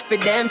temperature for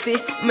them see.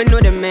 Me know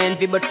the man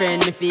fi but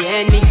friend me fi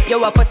enemy.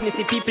 Yo I fuss me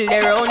see people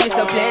there around me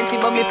so plenty,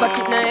 but me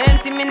pocket na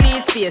empty. Me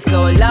need space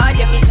so Lord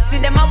yeah me see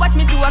them a watch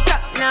me to a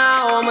clock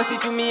now. Almost see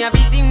through me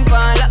everything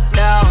for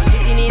lockdown.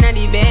 Sitting in a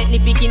the bed, ni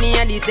picking in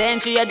a the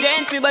century. A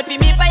drench me but fi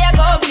me fire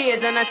go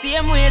blaze. And the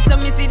same way so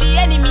me see the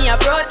enemy a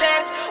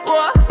protest.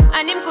 Whoa,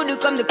 and him could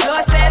come the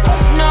closest.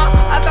 No,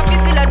 I coffee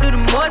still I do the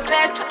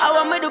mostest. I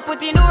want me to put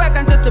in the work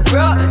and trust the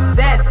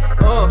process.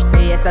 Oh,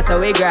 yes that's how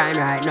we grind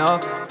right now.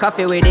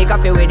 Coffee with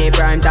the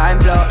prime time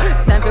flow.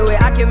 Time for we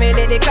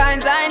accumulate the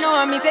kinds I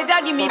know. Me say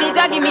give me the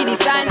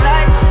signs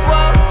like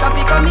whoa.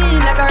 Coffee come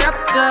in like a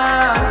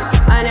rapture,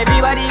 and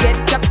everybody get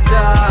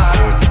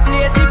captured.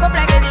 Play sleep up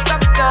like a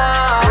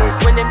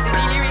helicopter when them see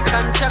the lyrics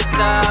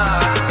constructor.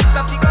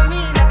 Coffee come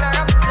in like a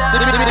rapture.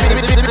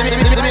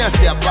 Let me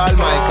see a Paul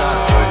Michael.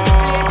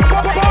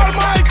 Paul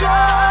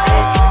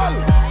Michael.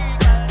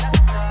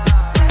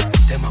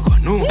 Them a go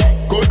no.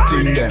 Good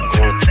thing them.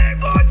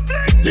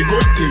 The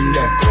good thing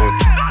them.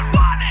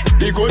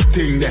 The good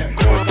thing them.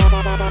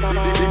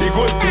 The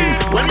good thing.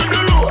 When we do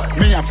road,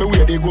 me have to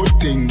wear the good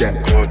thing them.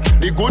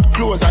 The good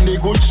clothes and the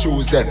good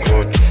shoes them.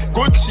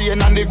 Good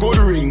chain and the good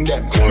ring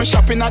them. Me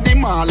shopping at the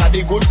mall at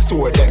the good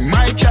store them.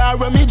 My car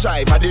when me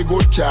drive at the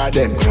good car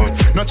them.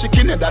 No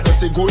chicken head that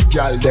does a good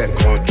girl them.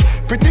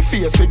 Pretty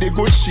face with the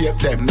good shape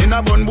them. In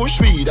a bun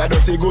bush weed that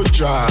does a good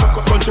draw.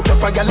 Country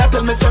pepper girl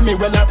tell me say me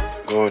well up.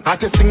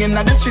 Artist singing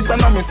at the streets and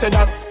now me say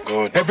that.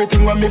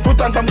 Everything when me put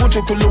on from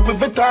Gucci to Louis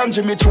Vuitton,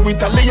 Jimmy Choo,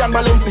 Italian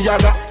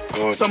Balenciaga.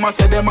 Some a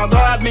say them a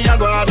god, me a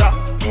god.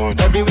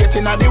 Every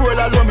waiting at the world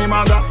alone me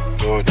maga.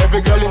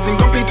 Every girl is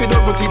incomplete with a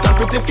good teeth and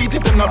pretty feet.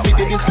 If they not fit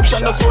the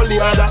description, that's all the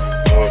other.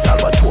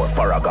 Salvatore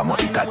Ferragamo,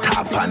 it a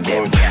tap on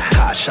them.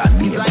 Tasha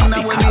name,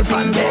 Buffy cap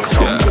on them.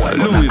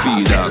 Louis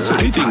V dog, so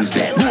the thing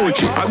say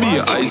Gucci, I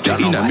be a ice the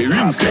inna me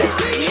ring say.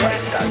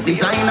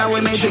 Designer we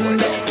me ting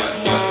them.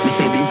 Me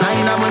say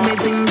designer we me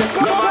ting them.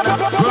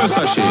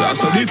 Versace, I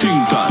saw the thing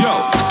tan. Yo,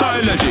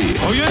 Stylegy,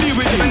 how you deal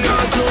with it? Me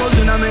got clothes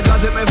inna me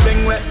closet, me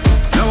fing wet.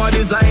 Now a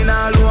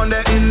designer alone the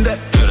in there.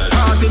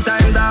 Party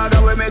time dog,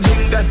 we me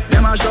ting that.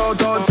 Them a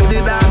shout out for the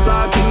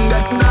dancer king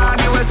that. Nah,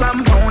 give us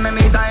some pound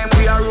anytime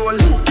we a roll.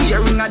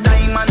 Earring a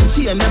diamond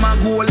chain, them a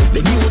gold.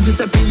 The new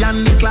Giuseppe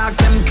and the Clarks,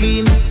 them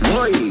clean.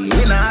 Boy,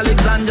 in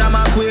Alexandra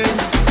McQueen.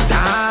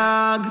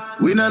 Dog,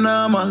 we no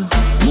normal.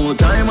 More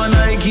time on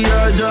Nike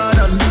or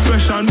Jordan.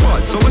 Fresh and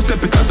hot, so we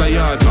step it as a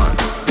yard man.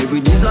 Every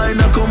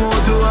designer come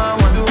out to our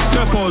one.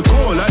 Step out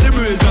cold like the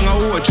breeze and a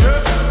watch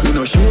it. We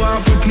no show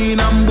off for clean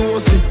and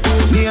bossy.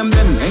 Name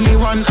them,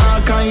 anyone,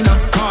 all kinda.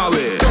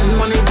 Spend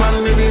money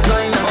on me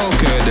designer.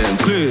 Okay then,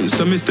 clean,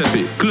 so me step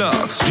it.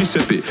 Clarks,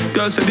 Giuseppe.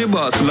 Girl say the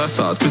boss la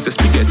sauce, me say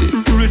spaghetti.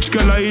 Rich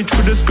girl I eat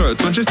with the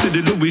skirt, when she see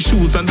the Louis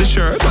shoes and the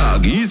shirt.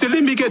 Bag,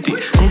 easily me get it.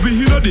 Coffee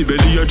hill the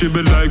belly, a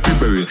dribble like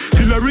Pibberry.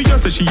 Hillary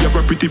say she have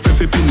a pretty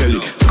Fefe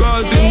Pinelli.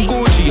 Cause in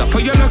Gucci, I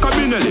fire like a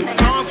Binelli.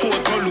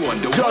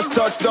 Just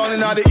touched down in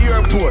the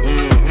airport.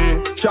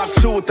 Track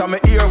suit and my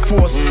Air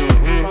Force.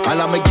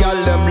 And I'm a girl,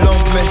 them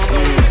love me.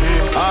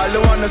 All the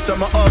wanna say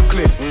me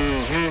ugly.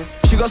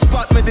 She go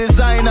spot me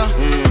designer.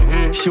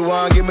 She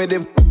wanna give me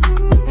the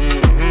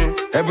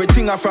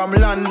everything I from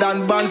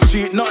London, Bond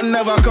Street. Nothing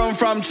ever come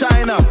from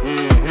China.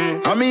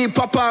 I mean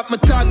pop up, me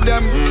tag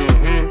them.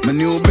 My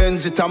new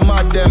Benz, it a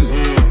mad them.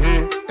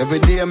 Every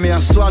day me a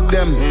swag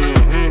them.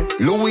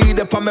 Louis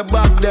up on me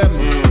back them.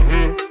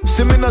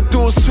 See me not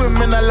too swim,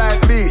 me not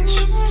like beach.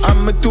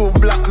 And me too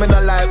black, me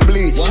not like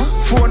bleach.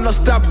 Phone no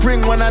stop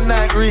ring when a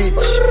night reach.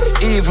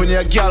 Even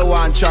your girl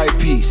want try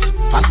peace.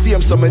 I see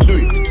him, so me do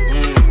it.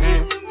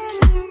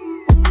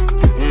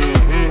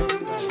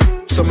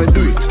 So me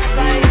do it.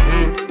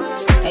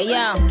 Hey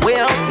yo, we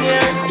out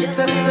here.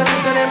 Send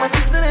them a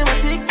six, send them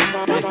a ticks.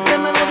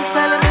 Send them the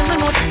style and them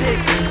know the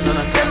ticks. None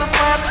of them a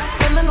swap,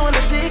 them know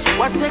the ticks.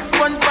 What takes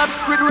SpongeBob,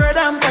 Squidward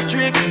and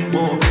Patrick?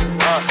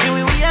 Here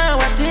we are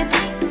watching.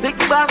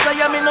 6 bars, I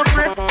am in a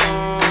fret.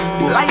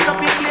 Light up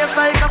in place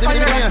like a fire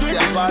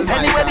rocket.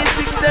 Anyway, the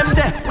 6 them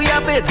there. We have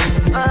love it.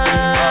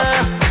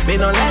 Me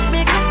no let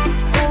me go.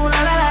 Ooh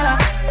la la la la.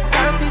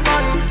 Gotta be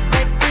fun,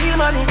 make real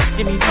money.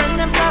 Give me friend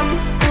them some.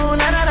 Ooh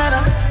la la la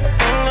la.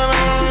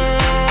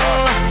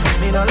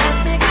 Me no let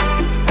me go.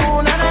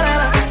 Ooh la la la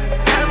la.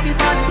 Gotta be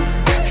fun,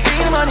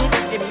 real money.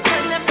 Give me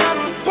friend them some.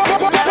 Paul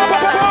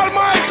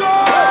Michael.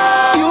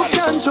 You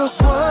can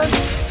just one.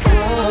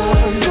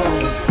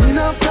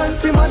 Enough time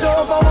to my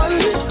door for one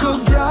little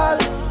girl.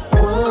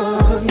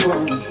 One.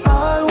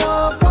 I'll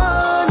walk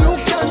one. You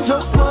can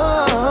just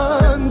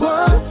one.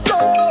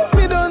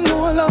 Me don't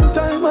know a long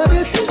time, but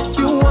it is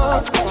you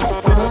want.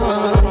 Just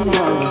one.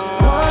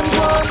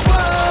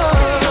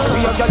 We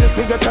have got this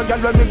bigger girl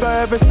when we go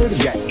every city.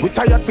 Yeah. We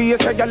tired for you,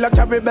 say girl like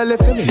carry belly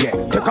for me. Yeah.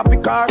 Take up the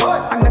car,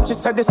 and then she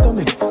said this to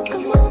me.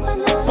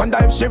 Wonder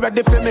if she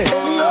ready for me.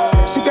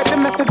 She get the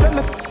message when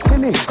me see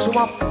me. She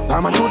want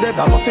I'm a true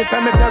devil, must be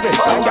cemetery.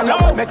 And girl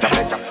up, make up.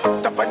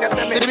 Stop when you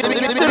see me.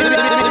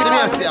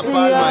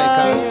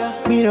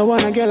 Me no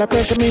wanna girl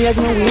pressure me as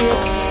my weight.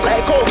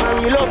 Like how my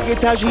real love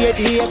get a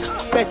shade.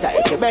 Better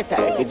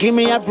if you give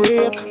me a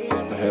break.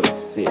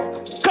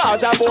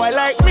 Cause a boy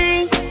like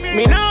me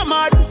not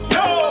mad.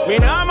 No. Me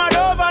not mad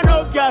over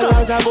no girl.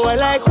 Cause a boy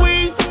like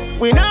we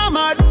not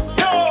mad.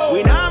 No.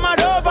 We not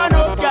mad over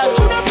no girl.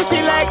 Coulda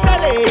pretty like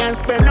Calais and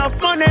spend enough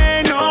money.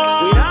 No.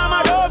 We not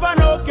mad over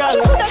no girl.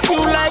 Coulda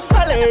cute like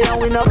Calais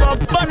and we no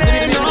box money.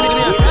 No.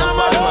 We not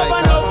mad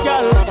over no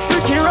girl.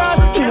 Ricky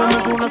Ross, you know me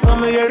soon as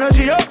some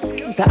energy up.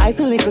 It's a ice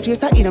and liquor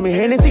chaser in a me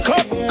Hennessy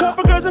cup.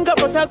 Couple girls and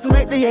couple tags to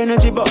make the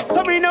energy buck.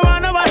 So me no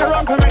wanna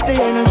run to make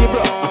the energy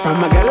bro. From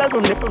my gala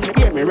from the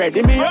get me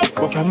ready me up.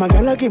 But from my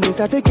gala give me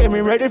start to get me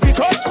ready for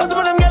cut. Cause some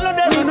of them gala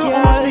them you know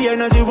how the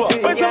energy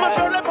buck. But some of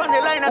them up on the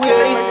line I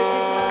say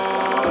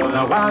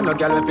no one no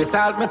girl if you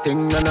solve me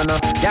thing, no.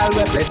 Girl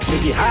we bless me,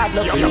 the hard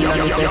love you,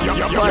 no say.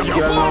 But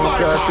girl no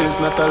curse is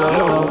not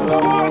alone.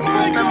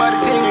 Remember the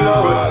thing,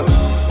 love.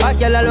 Hot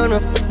girl alone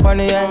up on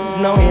the ends,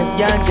 no waist,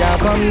 can't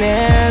come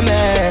near me.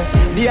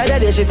 The other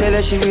day she tell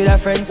her she with her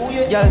friends.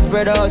 Girl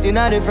spread out in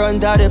the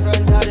front of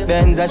the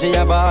Benz and she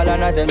a ball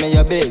and I tell me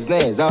your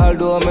business.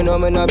 Although me know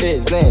me no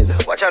business.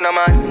 Watch out no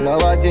man, now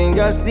I think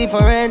just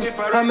different.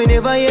 And me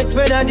never yet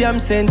spread a damn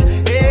cent.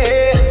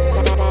 Hey,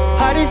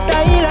 how the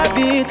style I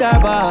beat her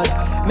bad.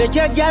 Make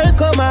your girl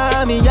come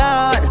on me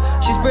yard.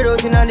 She spread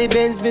out in the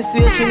Benz, me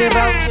swear she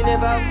never.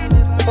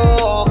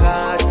 Oh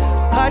God.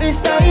 How the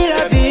style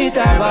I beat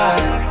her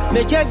bad.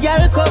 Make your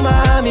girl come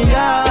on me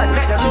yard.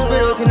 She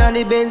spread out in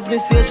the Benz, me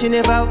swear she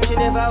never.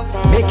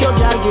 Make your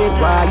girl get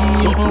wild.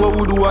 Something what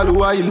we do all the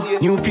while.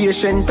 New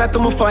patient tattoo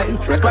my file.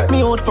 Spot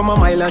me out from a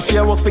mile and she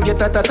a walk forget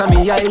that at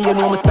me aisle. You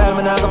know my style,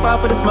 man I go far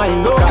for the smile.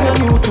 No, I'm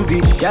new to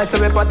this. Yeah, so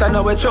we pattern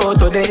now we throw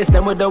to this.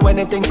 Them we do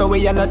anything for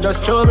we and not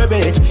just throw a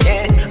bitch.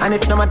 Yeah, and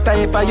it no matter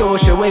if I yo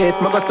she wait.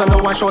 My son no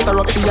one shot her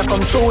up, she a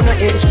come through no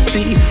edge.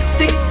 She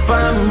stick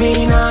for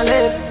me now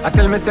live. I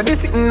tell me say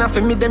this sitting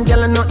for me them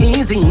gyal no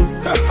easy.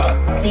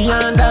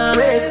 Beyond the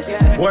rest,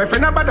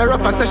 boyfriend a bother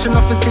up a session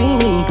of to see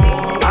me.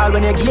 All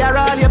when you gear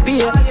all you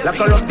pay. Like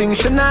a rough thing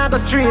she not go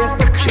straight.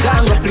 She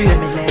can't go play.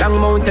 Long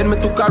mountain me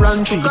took her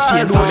on 3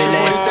 chain for me.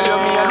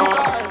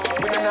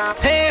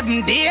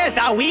 7 days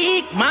a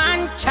week,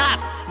 man chop.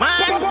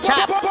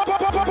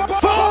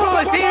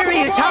 Full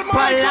serial chop for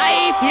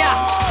life, yeah.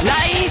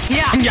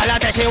 Gyal a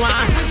say she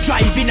want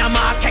drive in a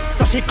market,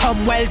 so she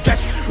come well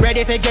dressed,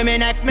 ready for give me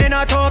neck. Me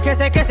no talk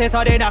kissy,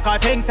 so they knock a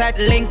thing set.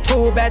 Link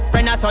 2 best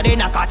friends, so they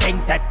knock a thing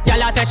set.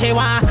 Gyal a say she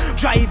want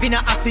drive in a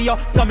Axio,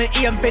 so me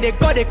aim for the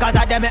goodie, cause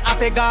of them me a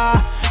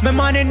figure. Me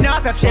money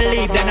enough if she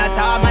leave, then I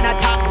saw man a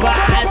talk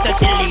bad, so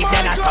she leave,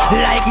 then I saw.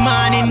 Like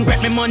morning,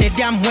 grab me money,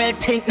 damn well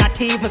think not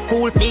even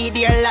school fee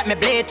dear. Like me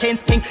blade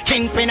chains,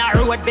 kingpin a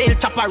road bill,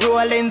 chop a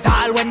rollings.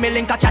 All when me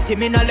link a chatty,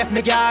 me no left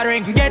me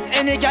gathering. Get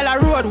any gyal a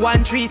road,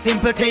 1 3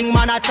 simple thing,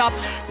 man a chop.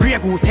 Grey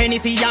Goose,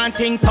 Hennessy and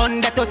thing,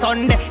 Sunday to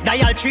Sunday.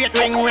 Dial straight,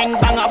 ring,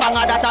 banga,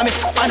 that a me.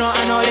 I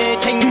know they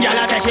ching. Gyal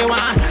a say she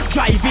want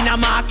drive in a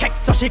market,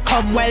 so she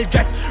come well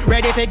dressed,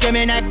 ready for give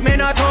me neck. Me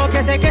no talk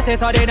kissy,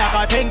 so they knock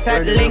a thing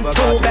set. Link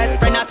 2 best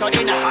friends, so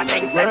they knock a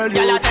thing set.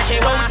 Gyal a say she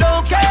want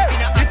drive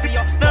in a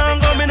Axio. Now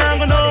go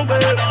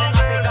nowhere.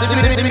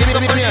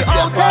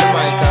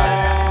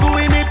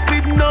 Doing it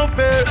with no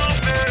fear.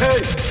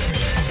 Hey,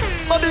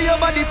 bubble your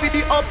body for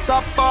the up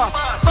top pass.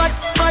 Fat,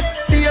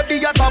 baby,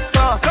 you top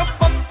class.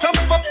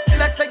 Jump up,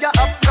 let's say you're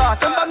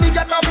upstart. Remember me, you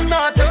top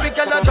notch, every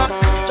girl a drop.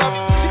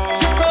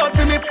 She called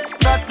for me,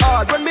 not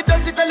hard. When me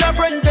touch it, tell her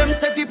friend, them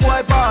set the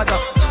boy bad.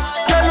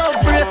 Tell her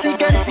brace, he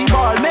can see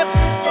ball. Me,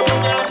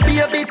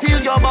 baby,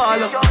 till your ball.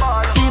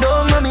 See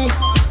down on me,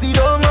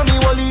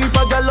 Wally, if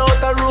a girl out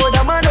the road,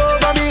 a man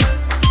over me.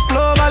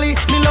 Globally,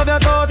 me love you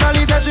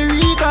totally, say she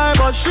weak,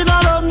 but she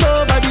not love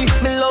nobody.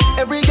 Me love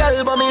every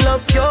girl, but me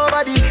love your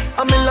body.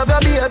 And me love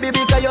your baby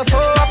because you're so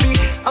happy.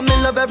 And me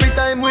love every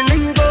time we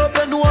link up.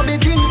 You know me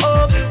think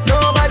up,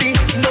 nobody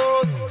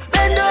knows.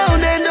 Bend down.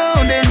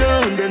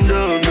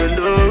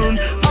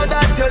 All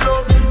that you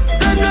love.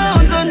 Turn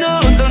round.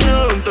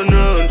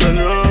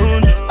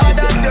 All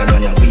that you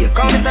love.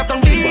 Come and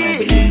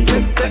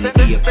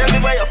tell me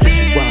where you feel.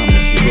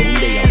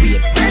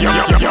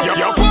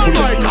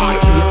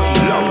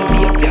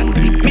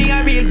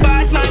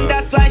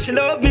 she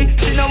love me.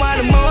 She no want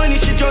the money,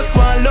 she just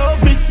want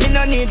love me. Me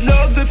no need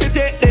love if you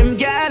take them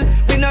gal.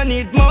 We no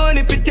need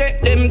money if you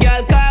take them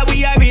gal. Cause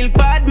we a real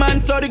bad man,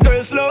 so the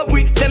girls love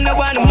we. Them no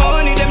want the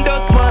money, them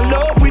just want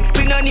love we.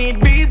 We no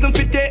need reason if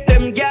you take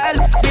them gal.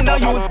 We no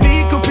use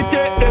speak if you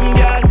take them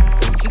gal.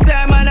 She say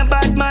I'm a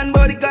bad man,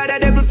 but the God a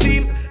devil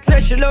theme. Say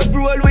she love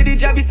roll with the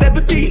Javi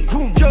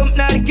 17. Jump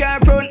now the car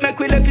front, make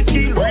we left his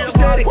skill. She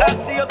say the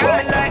oxy you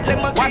coming like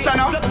them must watch her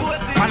now.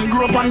 Man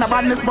grew up on the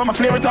badness, but my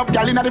flare it up.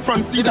 Girl in the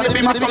front seat of the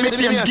beam, so me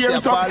change gear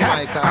it up.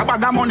 A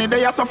bag of money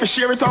there, so fi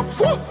share it up.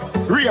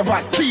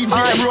 Ravers, TG,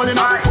 them rolling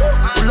up.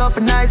 Pull up a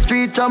nice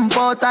street, jump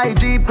out, I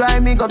Jeep,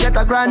 grind me, go get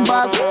a grand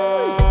bag.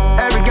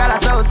 Every gal I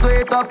so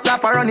sweet up,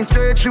 top her running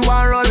straight. She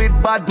want roll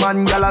with bad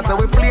man, gal I say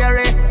we flare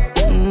it.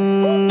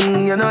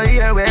 You know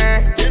here we.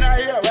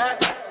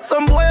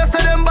 Some boys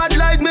say them bad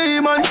like me,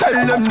 man, tell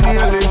them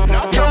nearly.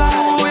 Yo,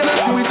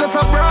 we just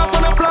a brass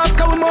and a flask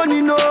of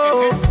money, no.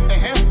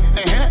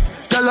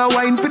 Tell a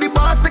wine for the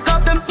boss, take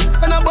off them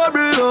and a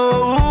bubble,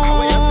 oh.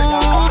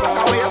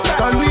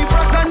 Can we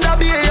frost and a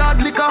be a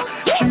hard liquor?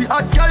 She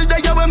hot girl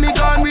there when me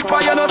gone, we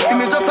fire no see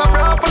me just a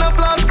brass and a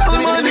flask of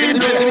money,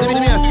 no.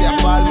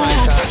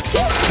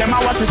 Them a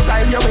watch the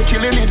style, yeah, we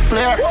killing it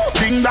flare.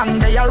 Ding dong,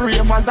 they are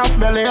ravers off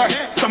the lair.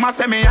 Some a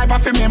say me hyper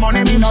for me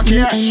money, me no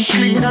care.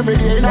 Clean every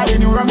day, like the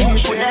new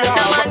Ramesh. No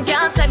man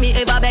can't say me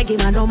ever beg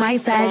him, I know my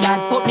style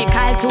that. Put me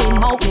Kyle to him,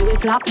 mouth me, we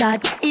flop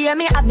that. Hear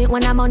me have me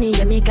when I'm money,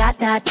 yeah, me got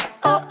that.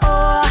 Oh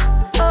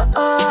oh, oh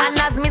oh. And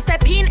as me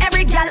step in,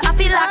 every gal I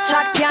feel like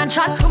chat. Can't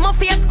chat to my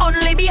face,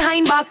 only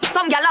behind back.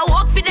 Some gal I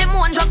walk for them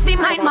one, just for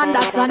mine, man,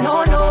 that's a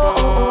no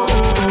no.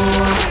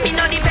 Me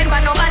no depend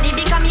on nobody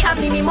because me have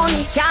me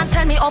money. Can't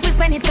tell me how to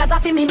spend it cause I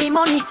feel me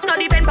money. No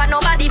depend on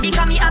nobody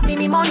because me have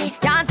me money.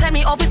 Can't tell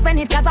me how to spend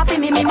it cause I feel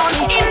me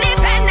money.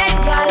 Independent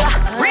gal,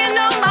 real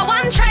number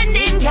one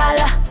trending gal.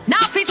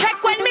 Now fi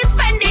check when me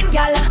spending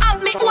gal.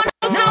 Have me one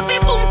house now fi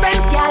boom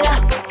fence gal.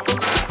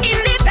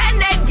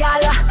 Independent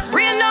gal,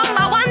 real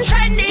number one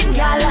trending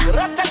gal.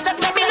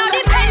 Me no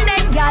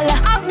dependent gal.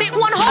 Have me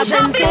one house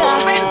now fi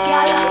boom fence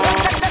gal.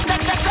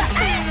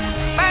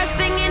 First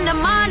thing in the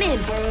morning,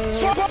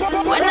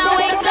 when I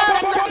wake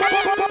up,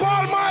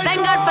 thank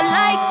God for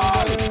life.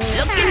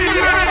 Look in the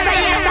mirror, say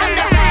yes, I'm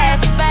the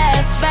best,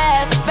 best,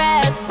 best,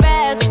 best,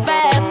 best,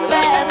 best,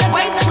 best.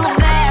 Way too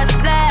blessed,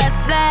 blessed,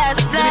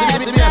 blessed,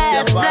 blessed,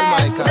 blessed,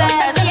 blessed,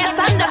 blessed. Yes,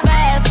 I'm the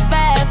best,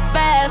 best,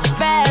 best,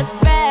 best,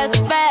 best,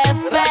 best,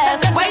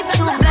 best. Way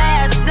too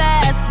blessed,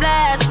 blessed,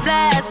 blessed,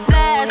 blessed,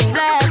 blessed,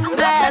 blessed,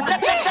 blessed.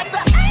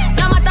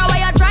 No matter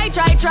where you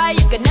try,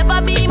 you can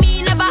never be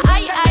me, never I.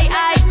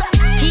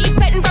 Keep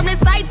petting from the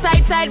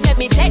side, make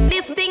me take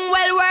this thing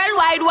well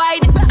worldwide,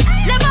 wide.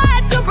 Never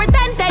had to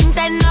pretend,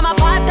 10. I'm a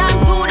 5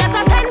 times 2, that's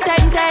a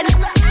 10.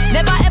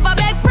 Never ever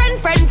beg friend.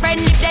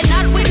 If they're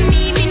not with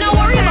me, me no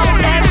worry about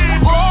them.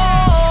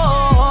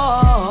 Whoa,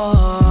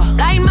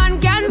 blind man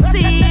can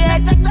see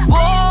it.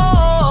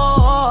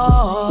 Whoa,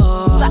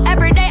 so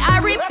every day I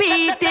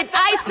repeat it.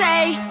 I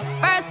say,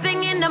 first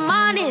thing in the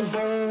morning,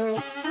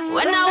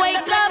 when I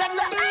wake up,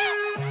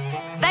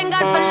 thank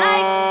God for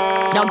life.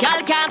 No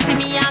girl can't see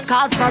me and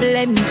cause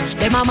problem.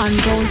 Them a man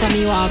clown so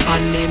me walk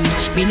on them.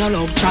 Me no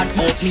love chat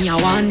but me I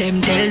want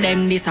them. Tell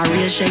them this a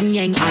real Sheng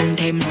Yang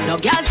anthem. No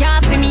girl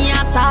can't see me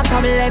and start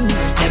problem.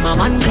 Them a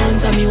man clown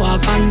so me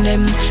walk on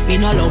them. Me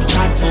no love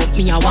chat but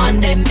me I want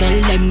them.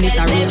 Tell them this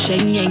a real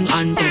Sheng Yang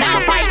anthem. Now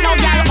fight no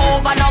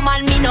girl over no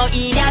man, me no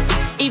idiot.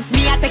 If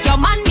me a take your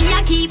man, me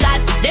a keep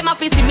that. Them a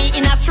fi see me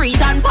in a street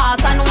and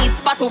pass and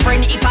whisper to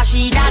friend if I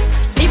she that.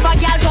 If a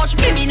girl touch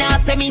me, me nah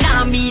say me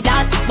nah be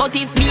that. But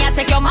if me a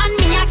take your man,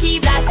 me a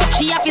keep that.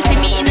 She a fi see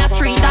me in a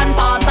street and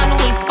pass and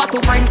whisper to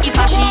friend if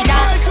I she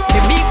that.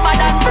 Me big bad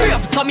and brave,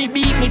 so me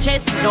beat me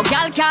chest. No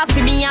girl can't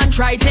see me and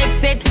try take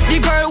it. The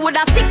girl with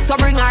a stick, so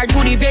bring her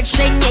to the vet.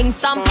 Sheng Yang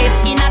stamp it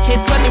in a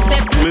chest when me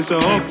step. Me say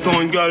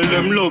uptown girl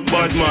them love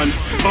bad man.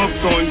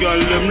 Uptown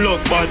girl them love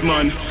bad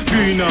man.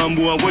 Green and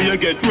boy where you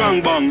get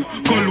wrong bang.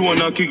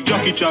 Cologne a kick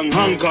Jackie Chan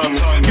Hong Kong.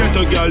 Get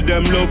a girl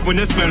them love when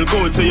they smell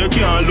good, so you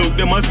can't look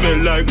them a smell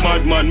like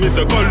madman. Me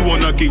say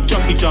Cologne a kick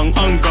Jackie Chan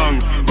Hong Kong.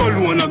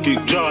 Cologne a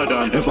kick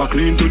Jordan. If I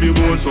clean to the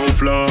bone so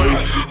fly.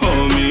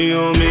 Oh me,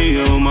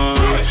 oh my.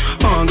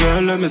 Oh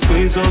girl let me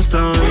squeeze those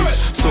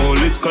thighs. So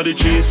lit cause the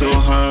cheese so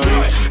high.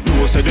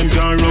 No say them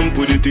can't run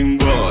with the thing,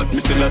 but me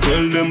still I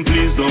tell them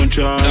please don't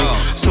try.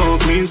 So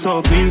clean,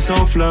 so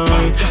fly.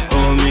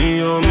 Oh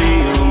me, oh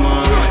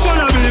my.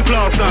 Wanna be the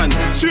Clarkson.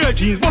 Straight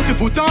jeans, bust the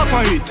foot off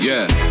of it.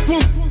 Yeah.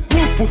 Whoop,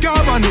 put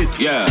carbon it.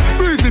 Yeah.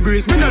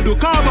 Breeze, me not do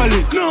carbon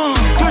it. No.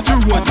 Touch the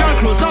road, can't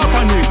close up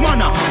on it.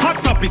 Mana, hot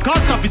topic,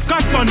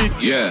 scotch on it.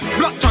 Yeah.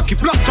 Black jacket,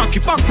 back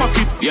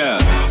pocket. Yeah.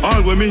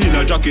 All when me in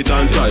a jacket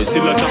and tie,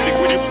 still a traffic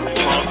with it.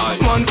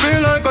 Man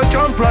feel like a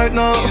champ right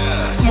now.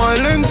 Yeah.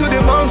 Smiling to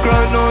the bank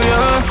right now,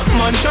 yeah.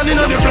 Man shining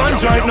on the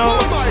plans right now.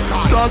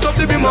 Start up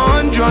to be my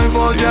hand drive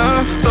out,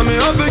 yeah. So me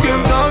have to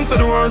give thanks to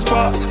the worst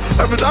pass.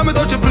 Every time I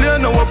touch a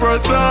plane, now we're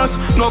first class.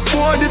 No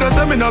boy did I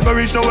say me not gonna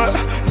reach nowhere.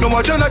 No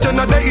a Jenna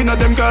they in a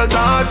them girl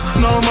thoughts.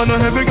 No man a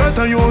heavy get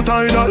a youth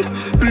idol.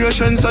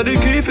 Patience are the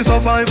key for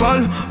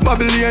survival.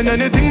 Babylon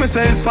anything me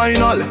say is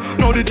final.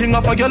 Now the thing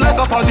I forget like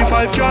a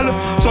 45 girl.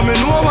 So me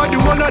know why the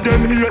one of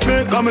them hate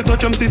me. Cause me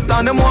touch them sister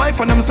and them wife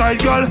and them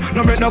side girl.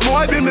 No make no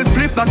boy build me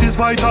spliff, that is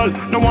vital.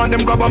 No want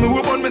them grab on me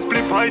whip on me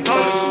spliff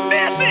vital.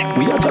 Basic.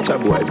 We a cha-cha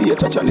boy, be a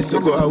cha-cha needs to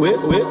go away.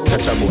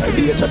 Cha-cha boy,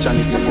 be a cha-cha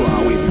needs to go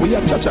away. We a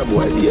cha-cha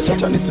boy, be a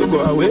cha-cha needs to go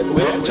away.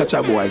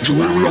 Cha-cha boy,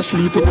 jewelry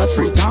asleep in a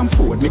free time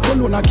food. Me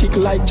cologne a kick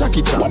like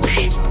Jackie Chan.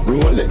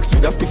 Rolex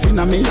with a spiff in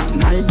a me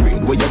and high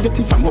grade. Where you get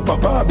it from up a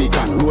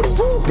Barbican road.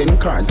 10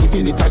 cars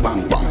giving it a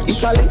bang bang.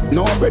 Italy,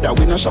 no brother,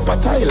 we no shop at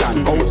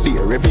Thailand. Out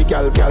there, every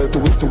gal to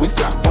whistle.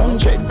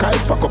 100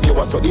 guys pack up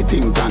your so the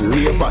thing can.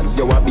 Ravers,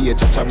 you a be a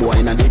cha-cha boy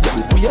in a the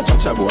gang. We a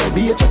cha-cha boy,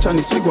 be a cha-cha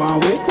needs to go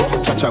away.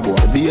 Cha-cha boy,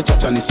 be a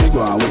cha-cha needs to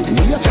go away.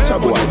 Be a cha-cha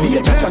boy, be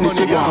a cha-cha needs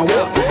to go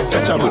away.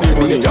 Cha-cha boy,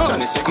 be a cha-cha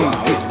needs to go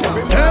away.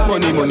 Hey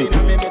money, money,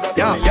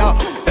 yeah, yeah.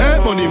 Hey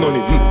money,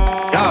 money,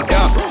 yeah,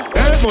 yeah.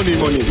 Hey money,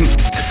 money,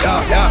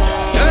 yeah, yeah.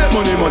 Hey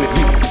money, money,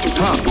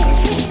 ha.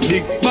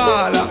 Big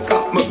baller,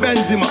 got my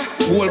Benzema.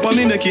 Whole for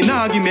me neck,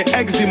 nah give me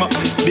eczema.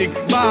 Big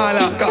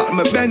baller, got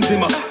my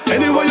Benzema.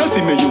 Anyway you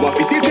see me, you have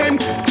to see them.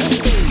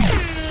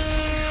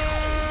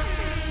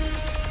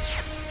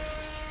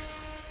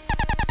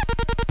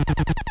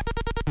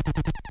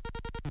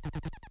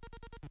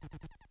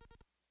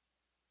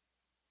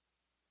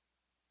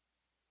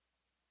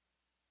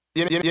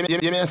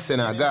 You may say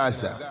now,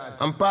 Gaza.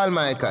 I'm Paul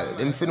Michael.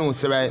 Them finna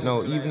say right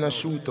now, even a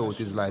shootout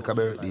is like a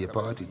birthday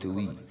party to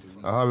we.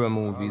 A horror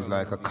movie is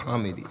like a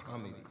comedy.